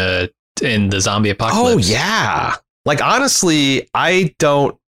language in the zombie apocalypse. Oh yeah. Like honestly,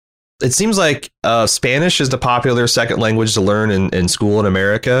 it seems like Spanish is the popular second language to learn in school in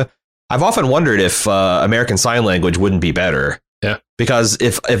America. I've often wondered if American Sign Language wouldn't be better. Yeah, because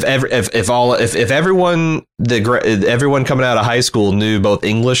if everyone coming out of high school knew both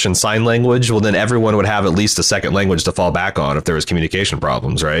English and sign language, well, then everyone would have at least a second language to fall back on if there was communication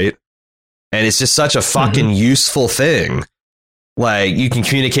problems, right? And it's just such a fucking useful thing. Like you can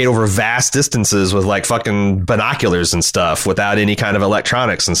communicate over vast distances with like fucking binoculars and stuff without any kind of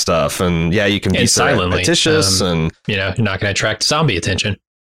electronics and stuff. And yeah, you can be surreptitious and you're not going to attract zombie attention.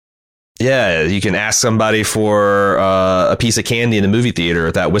 Yeah, you can ask somebody for a piece of candy in the movie theater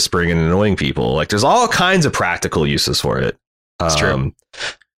without whispering and annoying people. Like there's all kinds of practical uses for it. That's true.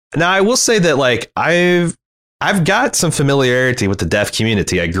 Now I will say that like I've got some familiarity with the deaf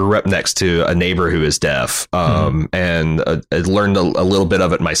community. I grew up next to a neighbor who is deaf, and I learned a little bit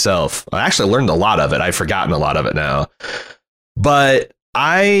of it myself. I actually learned a lot of it. I've forgotten a lot of it now, but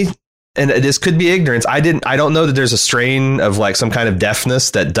and this could be ignorance. I don't know that there's a strain of like some kind of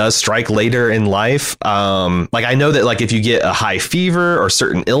deafness that does strike later in life. Like I know that like if you get a high fever or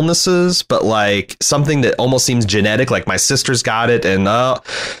certain illnesses, but like something that almost seems genetic, like my sister's got it and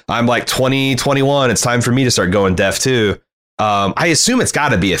I'm like 20, 21. It's time for me to start going deaf too. I assume it's got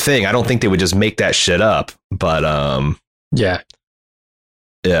to be a thing. I don't think they would just make that shit up. But yeah.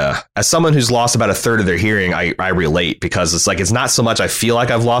 As someone who's lost about a third of their hearing, I relate because it's like it's not so much I feel like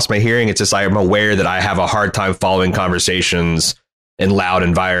I've lost my hearing. It's just I'm aware that I have a hard time following conversations in loud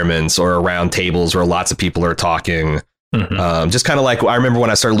environments or around tables where lots of people are talking. Just kind of like I remember when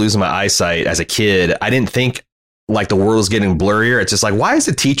I started losing my eyesight as a kid, I didn't think like the world was getting blurrier. It's just like, why is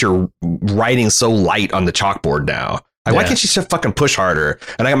the teacher writing so light on the chalkboard now? Like, why can't she just fucking push harder?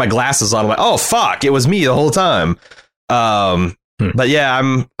 And I got my glasses on. I'm like, oh, fuck, it was me the whole time. But yeah,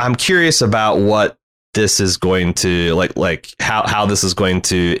 I'm curious about what this is going to like how this is going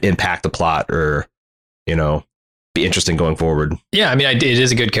to impact the plot or, be interesting going forward. Yeah, I mean, it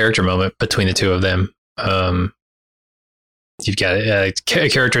is a good character moment between the two of them. You've got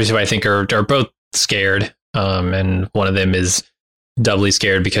characters who I think are both scared, and one of them is doubly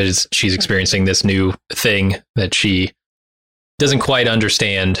scared because she's experiencing this new thing that she doesn't quite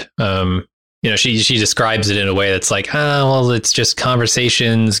understand. She describes it in a way that's like, it's just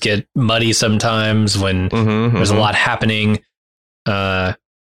conversations get muddy sometimes when there's a lot happening. I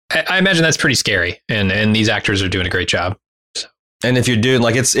imagine that's pretty scary, and these actors are doing a great job. So. And if you're doing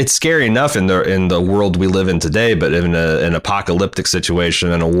like it's scary enough in the world we live in today, but in an apocalyptic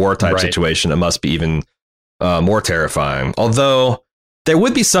situation and a war type situation, it must be even more terrifying. Although there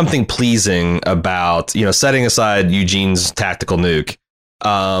would be something pleasing about setting aside Eugene's tactical nuke.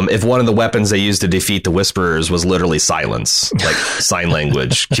 If one of the weapons they used to defeat the Whisperers was literally silence, like sign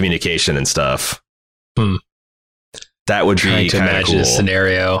language, communication and stuff. That would be to imagine cool. a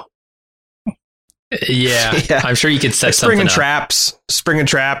scenario. Yeah, I'm sure you could set like something up. Spring and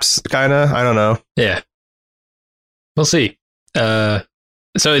traps, kind of. I don't know. Yeah, we'll see. So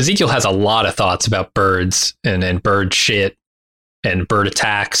Ezekiel has a lot of thoughts about birds and bird shit and bird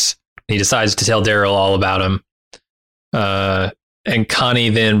attacks. He decides to tell Daryl all about them. And Connie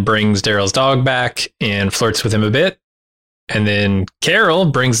then brings Daryl's dog back and flirts with him a bit. And then Carol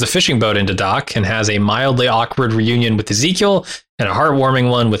brings the fishing boat into dock and has a mildly awkward reunion with Ezekiel and a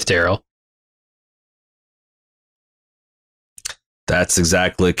heartwarming one with Daryl. That's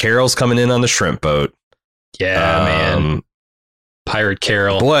exactly. Carol's coming in on the shrimp boat. Yeah, man. Pirate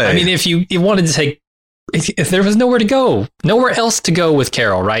Carol. Boy. I mean, if you wanted to take... If there was nowhere to go, nowhere else to go with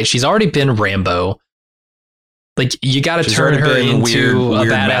Carol, right? She's already been Rambo. Like, you got to turn her into a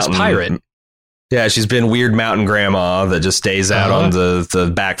badass pirate. Yeah, she's been weird mountain grandma that just stays out on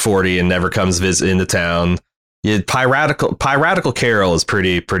the back 40 and never comes into town. Yeah, piratical Carol is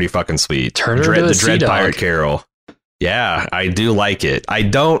pretty fucking sweet. Turn her into a sea dog. Pirate Carol. Yeah, I do like it. I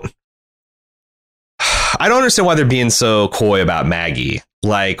don't understand why they're being so coy about Maggie.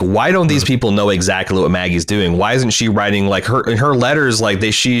 Like, why don't these people know exactly what Maggie's doing? Why isn't she writing like in her letters? Like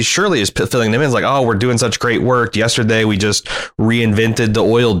she surely is filling them in. It's like, oh, we're doing such great work. Yesterday, we just reinvented the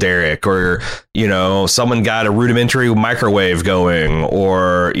oil derrick, or, you know, someone got a rudimentary microwave going,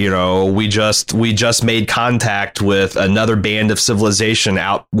 or, you know, we just made contact with another band of civilization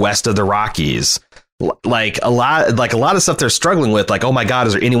out west of the Rockies. Like a lot of stuff they're struggling with. Like, oh, my God,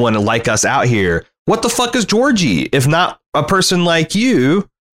 is there anyone like us out here? What the fuck is Georgie if not a person like you?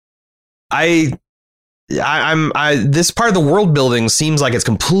 I'm this part of the world building seems like it's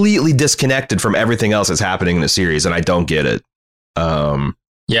completely disconnected from everything else that's happening in the series, and I don't get it.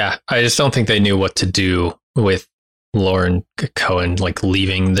 Yeah, I just don't think they knew what to do with Lauren Cohen, like,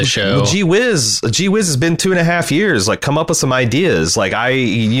 leaving the show. Well, gee whiz has been 2.5 years. Like, come up with some ideas. Like,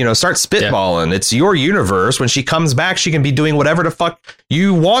 start spitballing. Yeah. It's your universe. When she comes back, she can be doing whatever the fuck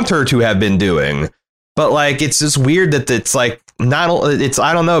you want her to have been doing. But, like, it's just weird that it's like I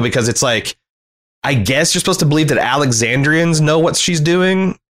don't know, because it's like, I guess you're supposed to believe that Alexandrians know what she's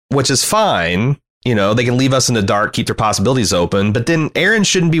doing, which is fine. You know, they can leave us in the dark, keep their possibilities open. But then Aaron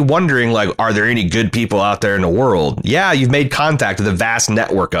shouldn't be wondering, like, are there any good people out there in the world? Yeah, you've made contact with a vast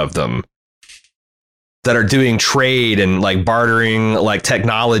network of them that are doing trade and, like, bartering, like,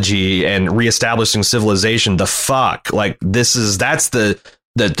 technology and reestablishing civilization. The fuck? Like, that's the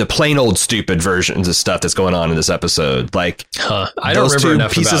plain old stupid versions of stuff that's going on in this episode. Like, I don't remember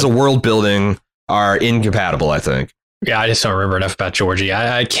enough pieces of world building are incompatible, I think. Yeah, I just don't remember enough about Georgie.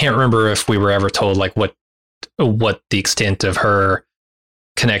 I can't remember if we were ever told, like, what the extent of her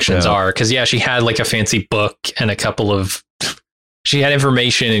connections are. Because, yeah, she had, like, a fancy book and a couple of... She had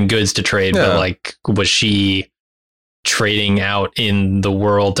information and goods to trade, but, like, was she trading out in the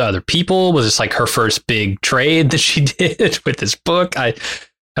world to other people? Was this, like, her first big trade that she did with this book? I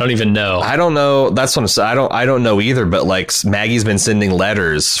don't even know. I don't know. That's what I'm saying. I don't know either. But, like, Maggie's been sending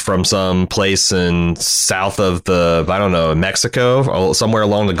letters from some place in south of Mexico, or somewhere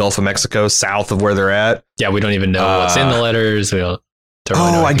along the Gulf of Mexico, south of where they're at. Yeah, we don't even know what's in the letters. We don't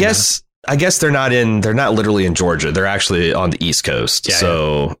really know. I guess they're not literally in Georgia. They're actually on the East Coast. Yeah,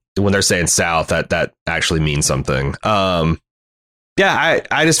 so when they're saying south, that actually means something. Yeah,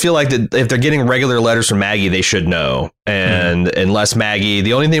 I just feel like that if they're getting regular letters from Maggie, they should know. And unless Maggie,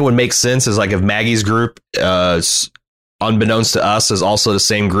 the only thing that would make sense is, like, if Maggie's group, unbeknownst to us, is also the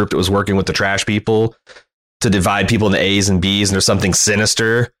same group that was working with the trash people to divide people into A's and B's, and there's something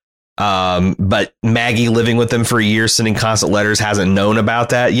sinister. But Maggie living with them for a year, sending constant letters, hasn't known about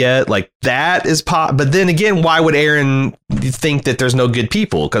that yet. Like, that is But then again, why would Aaron think that there's no good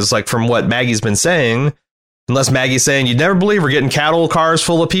people? Because, like, from what Maggie's been saying, unless Maggie's saying, you'd never believe we're getting cattle cars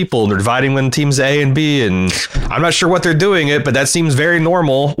full of people and they're dividing them in teams A and B. And I'm not sure what they're doing it, but that seems very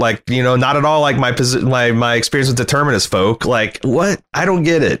normal. Like, you know, not at all like my experience with determinist folk. Like, what? I don't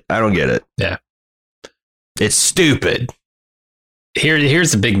get it. Yeah. It's stupid.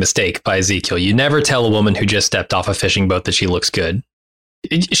 Here's a big mistake by Ezekiel. You never tell a woman who just stepped off a fishing boat that she looks good.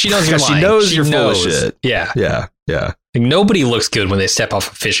 She knows you're lying. She knows you're full of shit. Yeah. Yeah. Yeah. Like, nobody looks good when they step off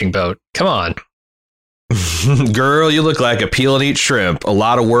a fishing boat. Come on. Girl, you look like a peel and eat shrimp. A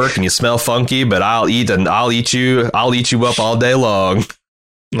lot of work and you smell funky, but I'll eat you up all day long.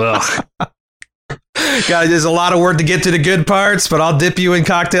 Ugh. God, there's a lot of work to get to the good parts, but I'll dip you in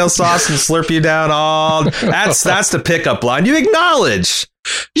cocktail sauce and slurp you down all. That's the pickup line. You acknowledge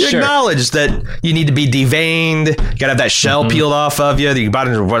that you need to be deveined. You gotta have that shell peeled off of you. You bought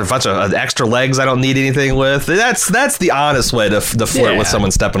a bunch of extra legs I don't need anything with. That's the honest way to flirt with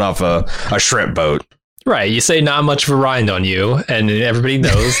someone stepping off a shrimp boat. Right. You say not much of a rind on you, and everybody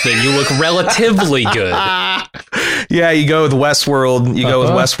knows that you look relatively good. Yeah, you go with Westworld. You go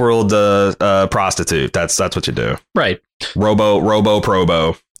with Westworld prostitute. That's what you do. Right. Robo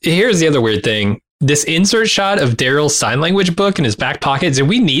Probo. Here's the other weird thing. This insert shot of Daryl's sign language book in his back pocket. Did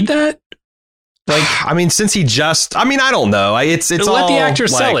we need that? Like, I mean, since I don't know. It's let all, the actor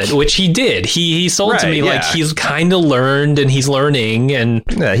sell it, which he did. He sold to me like he's kind of learned and he's learning, and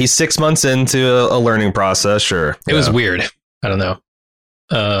he's 6 months into a learning process. Sure, it was weird. I don't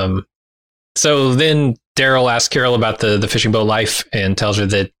know. So then Daryl asks Carol about the fishing boat life and tells her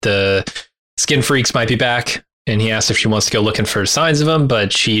that the skin freaks might be back, and he asks if she wants to go looking for signs of them,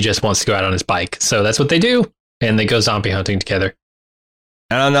 but she just wants to go out on his bike. So that's what they do, and they go zombie hunting together.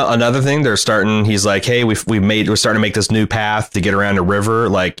 And another thing, he's like, hey, we're starting to make this new path to get around a river.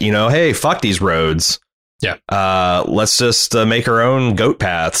 Like, you know, hey, fuck these roads. Yeah. Let's just make our own goat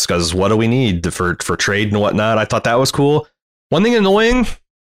paths, because what do we need for trade and whatnot? I thought that was cool. One thing annoying,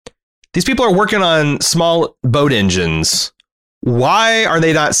 these people are working on small boat engines. Why are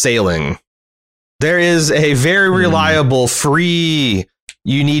they not sailing? There is a very reliable, free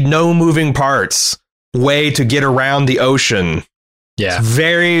you need no moving parts way to get around the ocean. Yeah. It's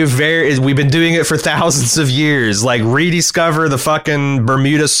very, very, we've been doing it for thousands of years. Like, rediscover the fucking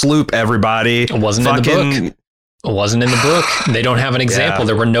Bermuda sloop, everybody. It wasn't in the book. It wasn't in the book. They don't have an example. Yeah.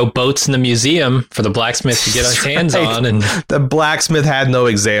 There were no boats in the museum for the blacksmith to get his hands on. And the blacksmith had no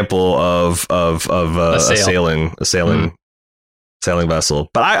example of a sailing vessel.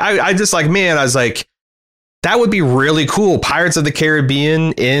 But I just like, man, I was like, that would be really cool. Pirates of the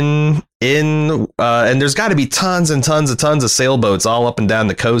Caribbean and there's got to be tons of sailboats all up and down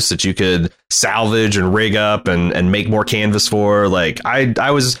the coast that you could salvage and rig up and make more canvas for. Like, I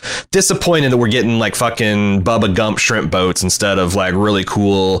was disappointed that we're getting like fucking Bubba Gump shrimp boats instead of like really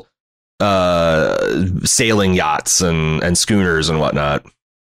cool sailing yachts and schooners and whatnot.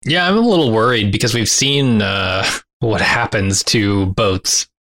 Yeah, I'm a little worried because we've seen what happens to boats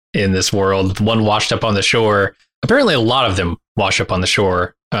in this world. One washed up on the shore. Apparently a lot of them wash up on the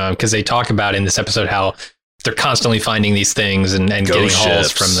shore because they talk about in this episode how they're constantly finding these things and getting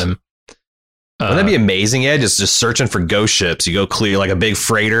hauls from them. Wouldn't that be amazing? Yeah, just searching for ghost ships. You go clear like a big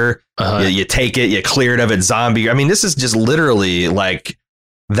freighter. You take it, you clear it of its zombie. I mean, this is just literally like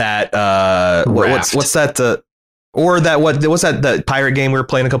that. What's that? Or that what's that pirate game we were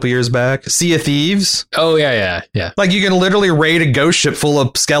playing a couple years back? Sea of Thieves. Oh yeah. Like, you can literally raid a ghost ship full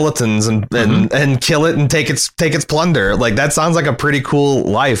of skeletons and kill it and take its plunder. Like, that sounds like a pretty cool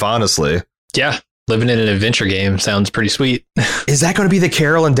life, honestly. Yeah, living in an adventure game sounds pretty sweet. Is that going to be the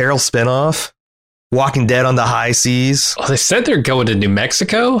Carol and Daryl spinoff? Walking Dead on the High Seas. Well, they said they're going to New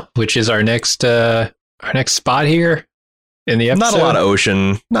Mexico, which is our next spot here. In the episode. Not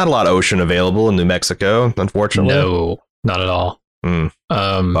a lot of ocean available in New Mexico, unfortunately. No, not at all.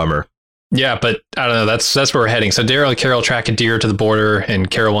 Bummer. Yeah, but I don't know. That's where we're heading. So Daryl and Carol track a deer to the border, and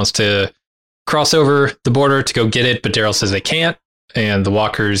Carol wants to cross over the border to go get it, but Daryl says they can't, and the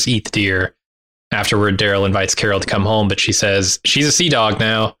walkers eat the deer. Afterward, Daryl invites Carol to come home, but she says she's a sea dog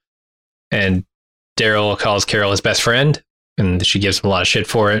now, and Daryl calls Carol his best friend, and she gives him a lot of shit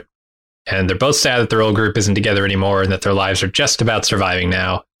for it. And they're both sad that their old group isn't together anymore and that their lives are just about surviving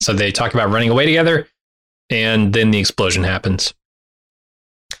now. So they talk about running away together, and then the explosion happens.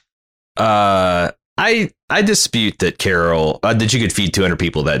 I dispute that Carol, that you could feed 200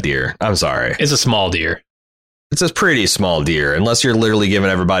 people that deer. I'm sorry. It's a small deer. It's a pretty small deer, unless you're literally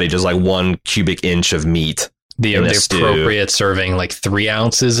giving everybody just like 1 cubic inch of meat. The appropriate serving, like 3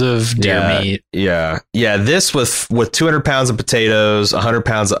 ounces of deer meat. Yeah. This with 200 pounds of potatoes, 100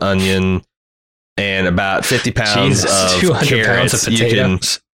 pounds of onion, and about 50 pounds of 200 carrots. Pounds of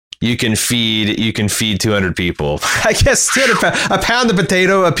potatoes. You can feed 200 people. I guess a pound of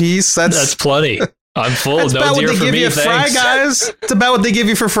potato a piece. That's plenty. I'm full. That's no about deer what they for give me, you thanks. Fry Guys. It's about what they give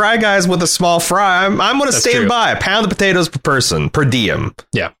you for Fry Guys with a small fry. I'm going to stand by a pound of potatoes per person per diem.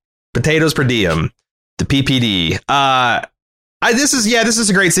 Yeah, potatoes per diem. The PPD. This is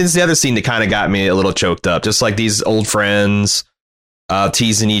a great scene. This is the other scene that kind of got me a little choked up. Just like these old friends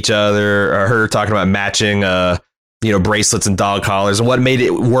teasing each other, or her talking about matching bracelets and dog collars. And what made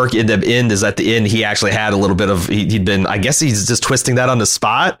it work in the end is at the end he actually had a little bit of he'd been, I guess he's just twisting that on the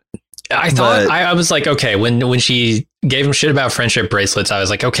spot. I was like, okay, when she gave him shit about friendship bracelets, I was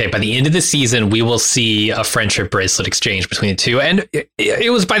like, okay, by the end of the season we will see a friendship bracelet exchange between the two. And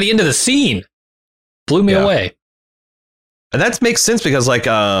it was by the end of the scene. Blew me away. And that makes sense because, like,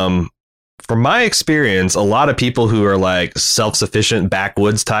 from my experience, a lot of people who are like self-sufficient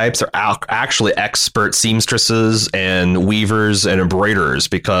backwoods types are actually expert seamstresses and weavers and embroiderers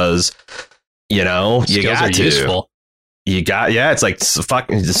because, you got to. Useful. It's like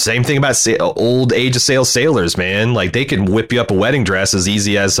fucking the same thing about old Age of Sail sailors, man. Like, they can whip you up a wedding dress as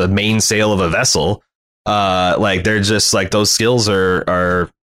easy as a mainsail of a vessel. Like, they're just like, those skills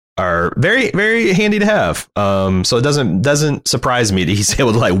are very, very handy to have. So it doesn't surprise me that he's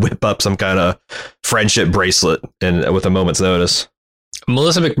able to like whip up some kind of friendship bracelet and with a moment's notice.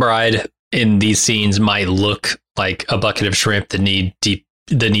 Melissa McBride in these scenes might look like a bucket of shrimp that need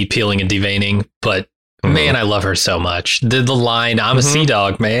peeling and deveining, but man, I love her so much. The line, "I'm a sea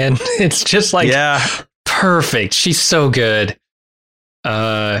dog, man." It's just like perfect. She's so good.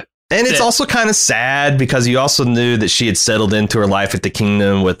 And it's also kind of sad because you also knew that she had settled into her life at the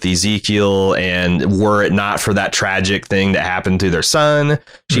kingdom with Ezekiel, and were it not for that tragic thing that happened to their son,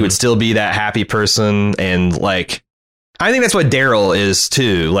 she would still be that happy person. And like, I think that's what Daryl is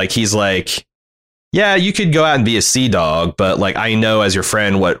too. Like, he's like, yeah, you could go out and be a sea dog, but like, I know as your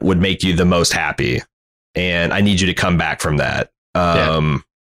friend what would make you the most happy, and I need you to come back from that.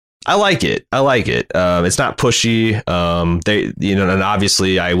 I like it. It's not pushy. And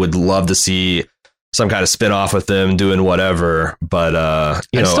obviously I would love to see some kind of spin-off with them doing whatever. But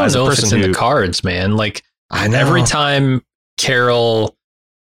you I know, just don't as know a if person it's in who the cards, man. Like I know every time Carol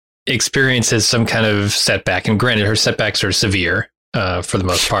experiences some kind of setback, and granted, her setbacks are severe for the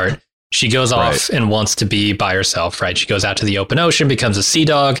most part. She goes off and wants to be by herself, right? She goes out to the open ocean, becomes a sea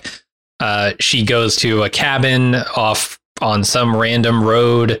dog. She goes to a cabin off on some random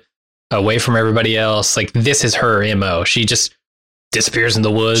road away from everybody else. Like, this is her MO. She just disappears in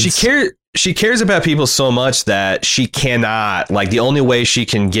the woods. She cares about people so much that she cannot, like, the only way she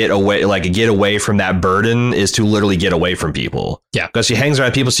can get away from that burden is to literally get away from people. Yeah. Because she hangs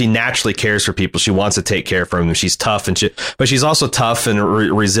around people. She naturally cares for people. She wants to take care of them. She's tough but she's also tough and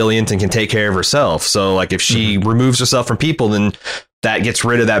resilient and can take care of herself. So like if she removes herself from people, then that gets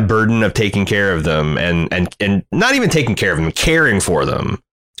rid of that burden of taking care of them and not even taking care of them, caring for them.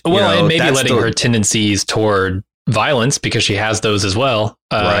 Well, and maybe letting her tendencies toward violence, because she has those as well,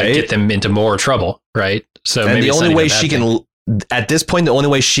 get them into more trouble, right? So and maybe the only way she can, at this point, the only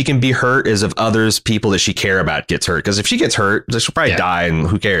way she can be hurt is if people that she care about gets hurt. Because if she gets hurt, she'll probably die, and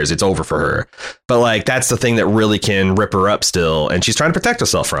who cares? It's over for her. But like that's the thing that really can rip her up still, and she's trying to protect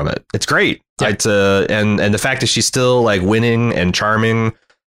herself from it. It's great. Yeah. And the fact that she's still like winning and charming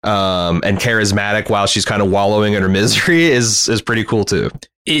and charismatic while she's kind of wallowing in her misery is pretty cool too.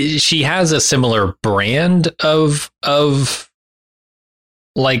 She has a similar brand of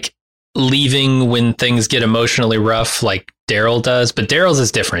like leaving when things get emotionally rough, like Daryl does, but Daryl's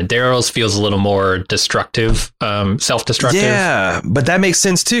is different. Daryl's feels a little more destructive, self-destructive. Yeah, but that makes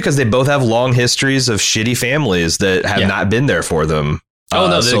sense too, because they both have long histories of shitty families that have not been there for them. Oh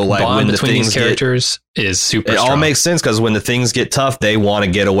no, the so like bond when between these characters is super strong. All makes sense, because when the things get tough, they want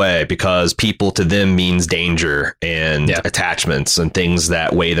to get away, because people to them means danger and attachments and things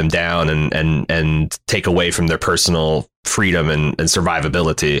that weigh them down and take away from their personal freedom and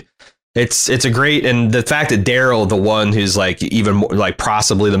survivability. It's a great, and the fact that Daryl, the one who's like even more, like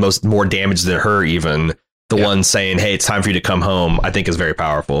possibly the more damaged than her, even the one saying, "Hey, it's time for you to come home," I think is very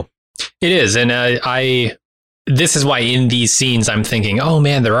powerful. It is, and this is why in these scenes I'm thinking, oh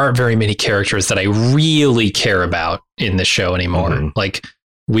man, there aren't very many characters that I really care about in the show anymore. Mm-hmm. Like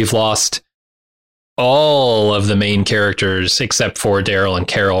we've lost all of the main characters except for Daryl and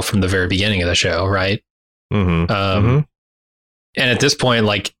Carol from the very beginning of the show, right? And at this point,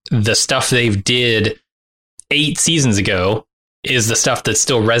 like the stuff they've did 8 seasons ago is the stuff that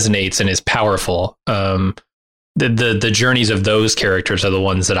still resonates and is powerful. The journeys of those characters are the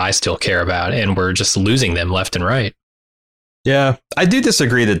ones that I still care about, and we're just losing them left and right. Yeah, I do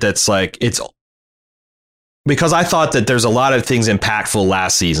disagree that's like it's because I thought that there's a lot of things impactful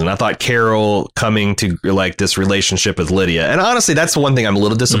last season. I thought Carol coming to like this relationship with Lydia, and honestly, that's the one thing I'm a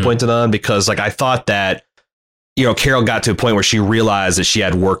little disappointed on, because like I thought that, you know, Carol got to a point where she realized that she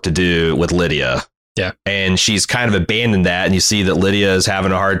had work to do with Lydia. Yeah. And she's kind of abandoned that. And you see that Lydia is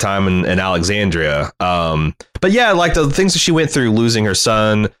having a hard time in Alexandria. But yeah, like the things that she went through, losing her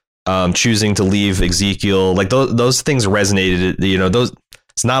son, choosing to leave Ezekiel, like those things resonated. You know,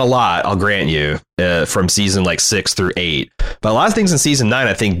 it's not a lot, I'll grant you, from season like 6 through 8. But a lot of things in season 9,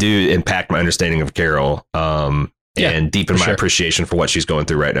 I think, do impact my understanding of Carol and deepen my appreciation for what she's going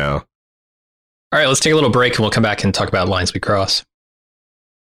through right now. All right, let's take a little break and we'll come back and talk about Lines We Cross.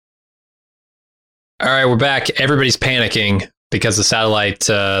 All right, we're back. Everybody's panicking because the satellite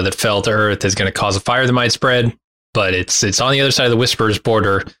that fell to Earth is going to cause a fire that might spread, but it's on the other side of the Whisperers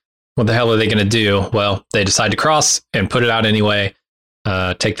border. What the hell are they going to do? Well, they decide to cross and put it out anyway,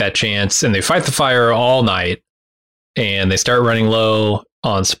 take that chance, and they fight the fire all night, and they start running low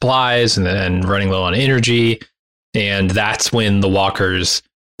on supplies and then running low on energy, and that's when the walkers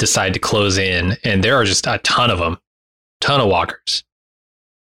decide to close in, and there are just a ton of them, ton of walkers.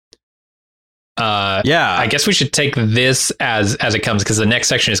 I guess we should take this as it comes, because the next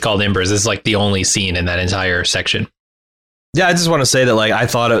section is called Embers. This is like the only scene in that entire section. Yeah, I just want to say that like I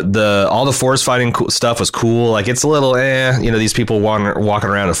thought all the forest fighting stuff was cool. Like it's a little these people walking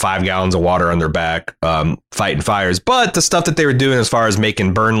around with 5 gallons of water on their back, fighting fires. But the stuff that they were doing as far as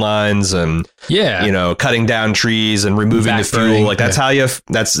making burn lines and cutting down trees and removing the fuel, burning, like that's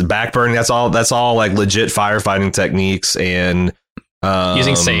that's back burning. That's all like legit firefighting techniques. And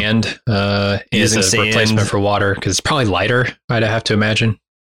using sand is a replacement for water because it's probably lighter, I'd have to imagine.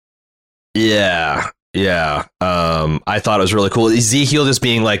 Yeah. I thought it was really cool. Ezekiel just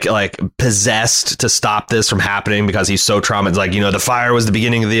being like possessed to stop this from happening because he's so traumatized. Like, the fire was the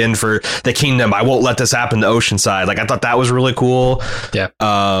beginning of the end for the kingdom. I won't let this happen to Oceanside. Like, I thought that was really cool. Yeah.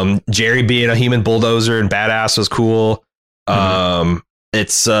 Jerry being a human bulldozer and badass was cool.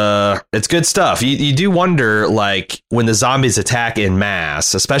 it's good stuff. You do wonder, like, when the zombies attack in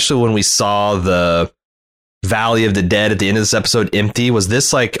mass, especially when we saw the Valley of the Dead at the end of this episode empty. Was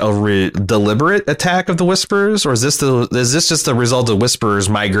this like a deliberate attack of the Whisperers, or is this just the result of Whisperers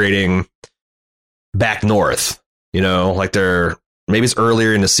migrating back north? You know, like maybe it's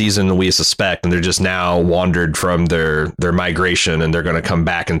earlier in the season than we suspect, and they're just now wandered from their migration, and they're going to come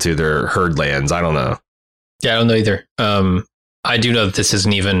back into their herd lands. I don't know. Yeah, I don't know either. I do know that this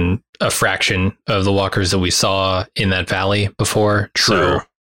isn't even a fraction of the walkers that we saw in that valley before. True.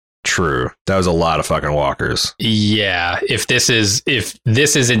 That was a lot of fucking walkers. Yeah. If this is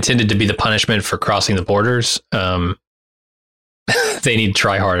intended to be the punishment for crossing the borders, they need to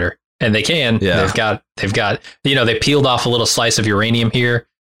try harder, and they can. Yeah. They've got, they peeled off a little slice of uranium here,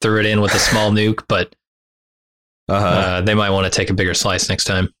 threw it in with a small nuke, but they might want to take a bigger slice next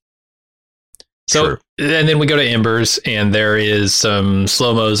time. So, sure. And then we go to Embers, and there is some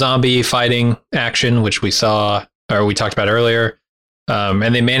slow-mo zombie fighting action, which we talked about earlier.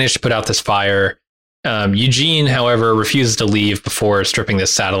 And they managed to put out this fire. Eugene, however, refuses to leave before stripping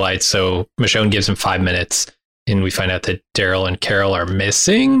this satellite. So Michonne gives him 5 minutes, and we find out that Daryl and Carol are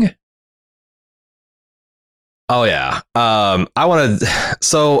missing. Oh, yeah.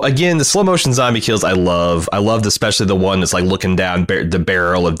 So again, the slow motion zombie kills I love. I loved especially the one that's like looking down the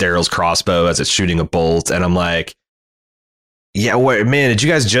barrel of Daryl's crossbow as it's shooting a bolt. And I'm like, yeah, man, did you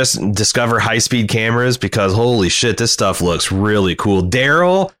guys just discover high-speed cameras? Because holy shit, this stuff looks really cool.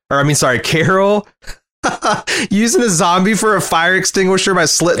 Carol using a zombie for a fire extinguisher by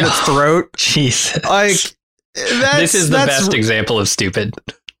slitting its throat. Jesus. Like, this is the best example of stupid.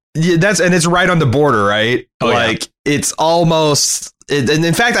 Yeah, and it's right on the border, right? Oh, like, yeah. It's almost... And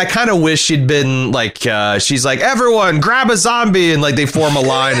in fact, I kind of wish she'd been like, she's like, everyone grab a zombie, and like they form a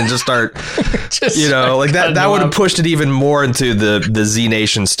line and just start, like that would have pushed it even more into the Z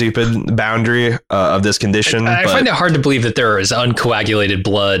Nation stupid boundary of this condition. I find it hard to believe that there is uncoagulated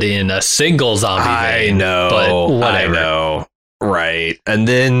blood in a single zombie vein. I know, but whatever. I know. Right. And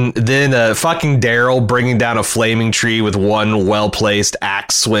then fucking Daryl bringing down a flaming tree with one well-placed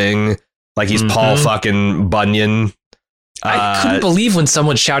axe swing, like he's Paul fucking Bunyan. I couldn't believe when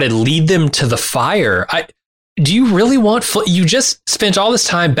someone shouted, "Lead them to the fire." Do you really want... you just spent all this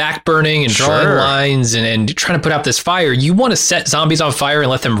time backburning and drawing lines and trying to put out this fire. You want to set zombies on fire and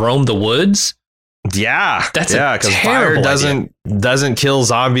let them roam the woods? Yeah. Because fire doesn't kill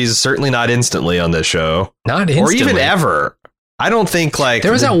zombies, certainly not instantly on this show. Not instantly. Or even ever. I don't think like...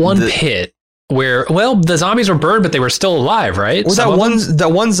 There was that one pit where, the zombies were burned, but they were still alive, right? Was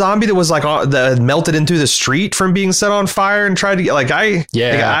that one zombie that was like that melted into the street from being set on fire and tried to get like I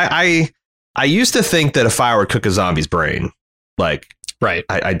used to think that a fire would cook a zombie's brain, like right.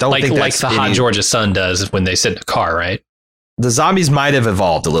 I don't think like the Hot Georgia Sun does when they sit in a car, right? The zombies might have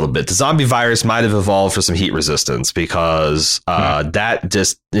evolved a little bit. The zombie virus might have evolved for some heat resistance because that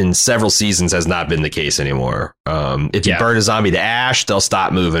just in several seasons has not been the case anymore. If you burn a zombie to ash, they'll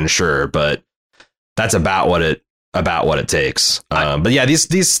stop moving, sure, but that's about what it takes. But yeah,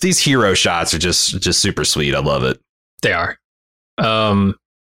 these hero shots are just super sweet. I love it. They are.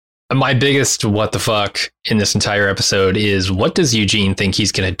 My biggest what the fuck in this entire episode is, what does Eugene think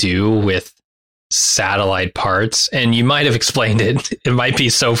he's going to do with satellite parts? And you might have explained it. It might be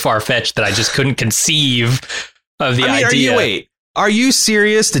so far-fetched that I just couldn't conceive of the idea. Are you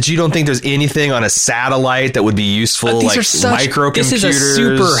serious that you don't think there's anything on a satellite that would be useful, like microcomputers? This is a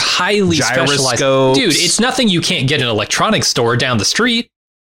super highly specialized... Dude, it's nothing you can't get in an electronics store down the street.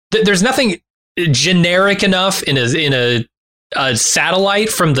 There's nothing generic enough in a satellite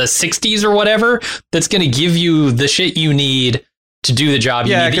from the 60s or whatever that's going to give you the shit you need to do the job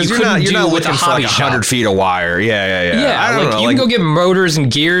you need. Yeah, because you're not looking for like 100 feet of wire. Yeah. I don't know. You can go get motors and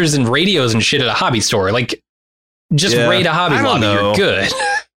gears and radios and shit at a hobby store. Like, just raid a Hobby Lobby, you're good.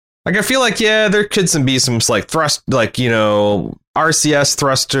 Like, I feel like, there could be some like thrust, like, RCS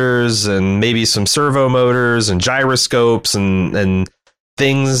thrusters and maybe some servo motors and gyroscopes and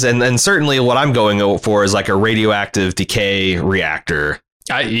things. And certainly what I'm going for is like a radioactive decay reactor.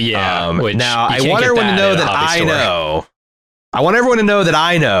 Now, I want everyone to know that I want everyone to know that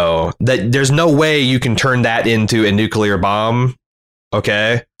I know that there's no way you can turn that into a nuclear bomb.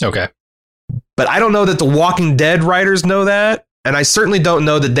 Okay. But I don't know that the Walking Dead writers know that. And I certainly don't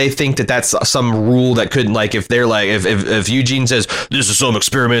know that they think that that's some rule that couldn't, like, if they're like, if Eugene says this is some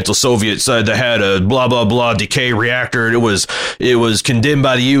experimental Soviet side that had a blah, blah, blah decay reactor, and it was condemned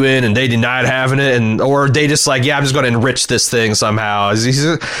by the UN and they denied having it. Or they just like, I'm just going to enrich this thing somehow.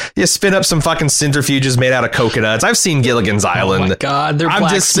 You spin up some fucking centrifuges made out of coconuts. I've seen Gilligan's Island. Oh my God. I'm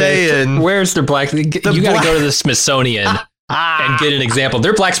just saying. Where's their black? You got to go to the Smithsonian and get an example.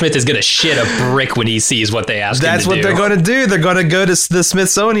 Their blacksmith is going to shit a brick when he sees what they ask him to do. That's what they're going to do. They're going to go to the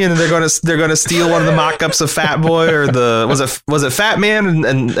Smithsonian and they're going to steal one of the mock-ups of Fat Boy or was it Fat Man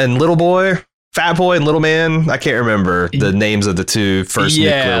and Little Boy? Fat Boy and Little Man? I can't remember the names of the two first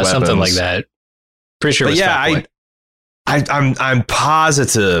nuclear weapons. Yeah, something like that. Pretty sure it was Fat Boy. I'm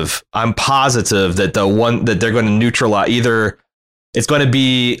positive that the one that they're going to neutralize, either it's going to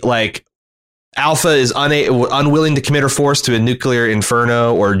be like Alpha is unwilling to commit her force to a nuclear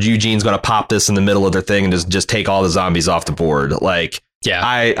inferno, or Eugene's going to pop this in the middle of their thing and just take all the zombies off the board. Like, yeah,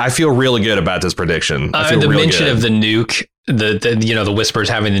 I feel really good about this prediction. The mention of the nuke, the whispers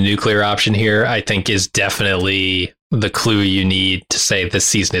having the nuclear option here, I think is definitely the clue you need to say this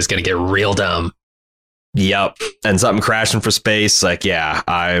season is going to get real dumb. Yep. And something crashing for space. Like, yeah,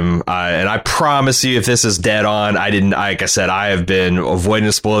 and I promise you, if this is dead on, like I said, I have been avoiding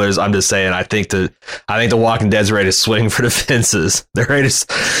the spoilers. I'm just saying, I think the Walking Dead's ready to swing for the fences. They're ready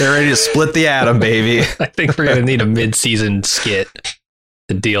to split the atom, baby. I think we're going to need a mid-season skit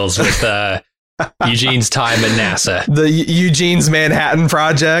that deals with, Eugene's time at NASA. The Eugene's Manhattan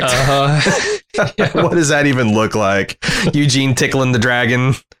Project. Yeah. What does that even look like? Eugene tickling the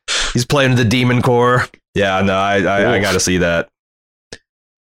dragon. He's playing the Demon Core. Yeah, no, I got to see that.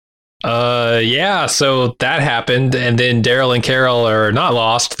 Yeah, so that happened, and then Daryl and Carol are not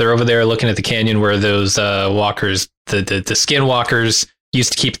lost. They're over there looking at the canyon where those walkers, the skinwalkers,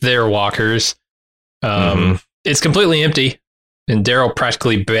 used to keep their walkers. It's completely empty, and Daryl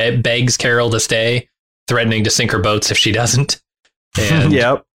practically begs Carol to stay, threatening to sink her boats if she doesn't. And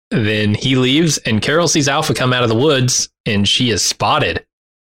yep. Then he leaves, and Carol sees Alpha come out of the woods, and she is spotted.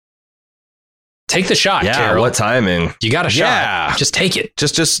 Take the shot, Carol. What timing? You got a shot. Just take it.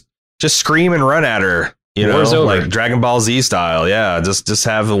 Just scream and run at her. War's over. Like Dragon Ball Z style. Yeah, just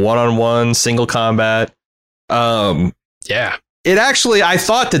have a one-on-one single combat. Yeah. It actually, I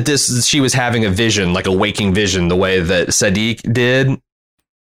thought that she was having a vision, like a waking vision, the way that Sadiq did.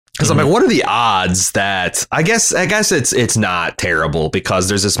 Because I'm like, what are the odds that? I guess it's not terrible because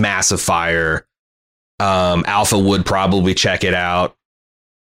there's this massive fire. Alpha would probably check it out.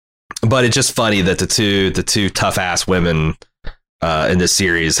 But it's just funny that the two tough ass women in this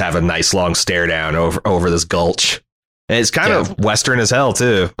series have a nice long stare down over this gulch. And it's kind of Western as hell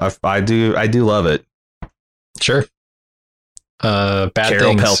too. I do love it. Sure. Bad Carol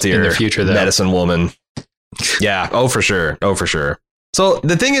things Peltier, in the future though. Medicine Woman. Yeah. Oh, for sure. So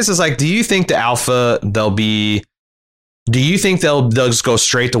the thing is like, do you think the Alpha they'll just go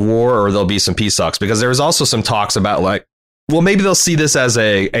straight to war, or there'll be some peace talks? Because there was also some talks about like, well, maybe they'll see this as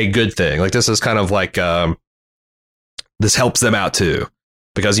a good thing. Like this is kind of like this helps them out, too,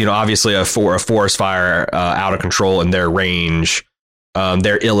 because, obviously a forest fire out of control in their range.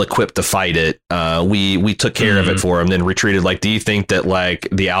 They're ill equipped to fight it. We took care of it for them, then retreated. Like, do you think that like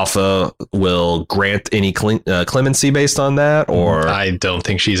the Alpha will grant any clemency based on that? Or I don't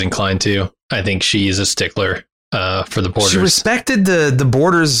think she's inclined to. I think she's a stickler for the borders. She respected the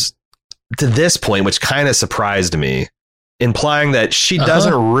borders to this point, which kind of surprised me. Implying that she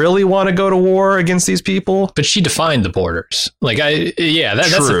doesn't really want to go to war against these people. But she defined the borders. Like, that's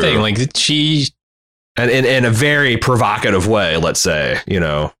the thing. Like, she... And in a very provocative way, let's say,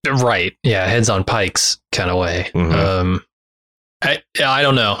 Right. Yeah, heads on pikes kind of way. I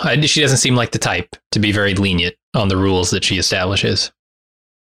don't know. She doesn't seem like the type to be very lenient on the rules that she establishes.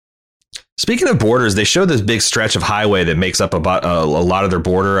 Speaking of borders, they showed this big stretch of highway that makes up about a lot of their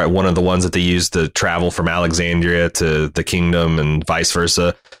border at one of the ones that they use to travel from Alexandria to the kingdom and vice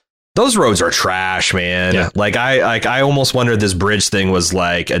versa. Those roads are trash, man. Yeah. Like I almost wondered this bridge thing was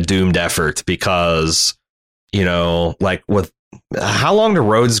like a doomed effort because, like with how long the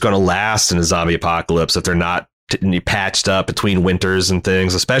road's going to last in a zombie apocalypse if they're not patched up between winters and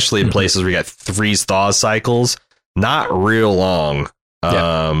things, especially in places where you got freeze-thaw cycles. Not real long.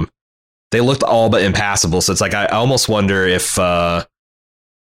 Yeah. They looked all but impassable. So it's like, I almost wonder if the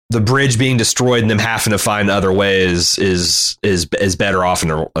bridge being destroyed and them having to find other ways is better off in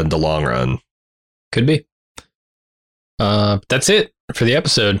the long run. Could be. That's it for the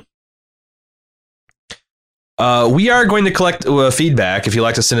episode. We are going to collect feedback. If you'd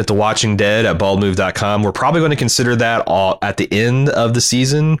like to send it to watchingdead@baldmove.com. We're probably going to consider that all at the end of the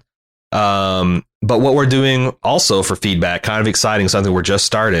season. But what we're doing also for feedback, kind of exciting, something we're just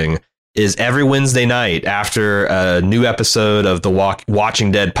starting, is every Wednesday night after a new episode of the Watching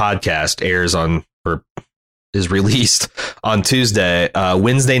Dead podcast airs or is released on Tuesday,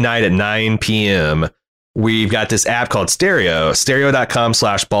 Wednesday night at 9 p.m., we've got this app called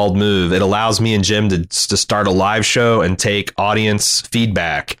stereo.com/baldmove. It allows me and Jim to start a live show and take audience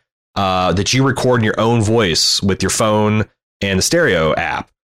feedback that you record in your own voice with your phone. and the Stereo app.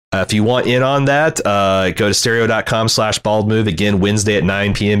 If you want in on that, go to stereo.com/baldmove. Again, Wednesday at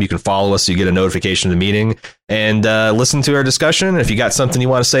 9 p.m. You can follow us so you get a notification of the meeting and listen to our discussion. If you got something you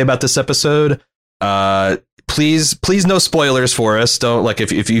want to say about this episode, please no spoilers for us. Don't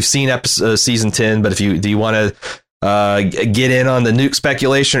if you've seen season 10, but do you want to get in on the nuke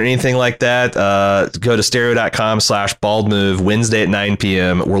speculation or anything like that, go to stereo.com/baldmove Wednesday at 9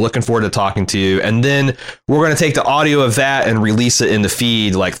 p.m. We're looking forward to talking to you. And then we're going to take the audio of that and release it in the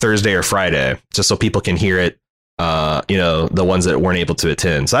feed like Thursday or Friday, just so people can hear it, the ones that weren't able to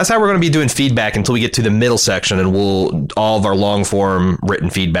attend. So that's how we're going to be doing feedback until we get to the middle section, and all of our long form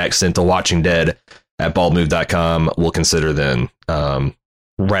written feedback sent to watchingdead@baldmove.com. We'll consider then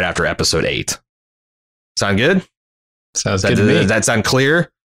right after episode 8. Sound good? Sounds good to me. Does that sound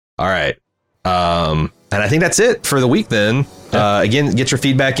clear? All right. And I think that's it for the week then. Yeah. Again, get your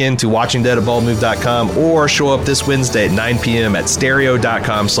feedback in to watchingdead@baldmove.com or show up this Wednesday at 9 p.m. at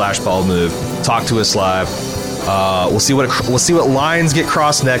stereo.com/baldmove. Talk to us live. We'll see what lines get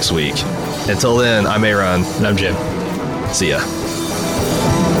crossed next week. Until then, I'm Aaron. And I'm Jim. See ya.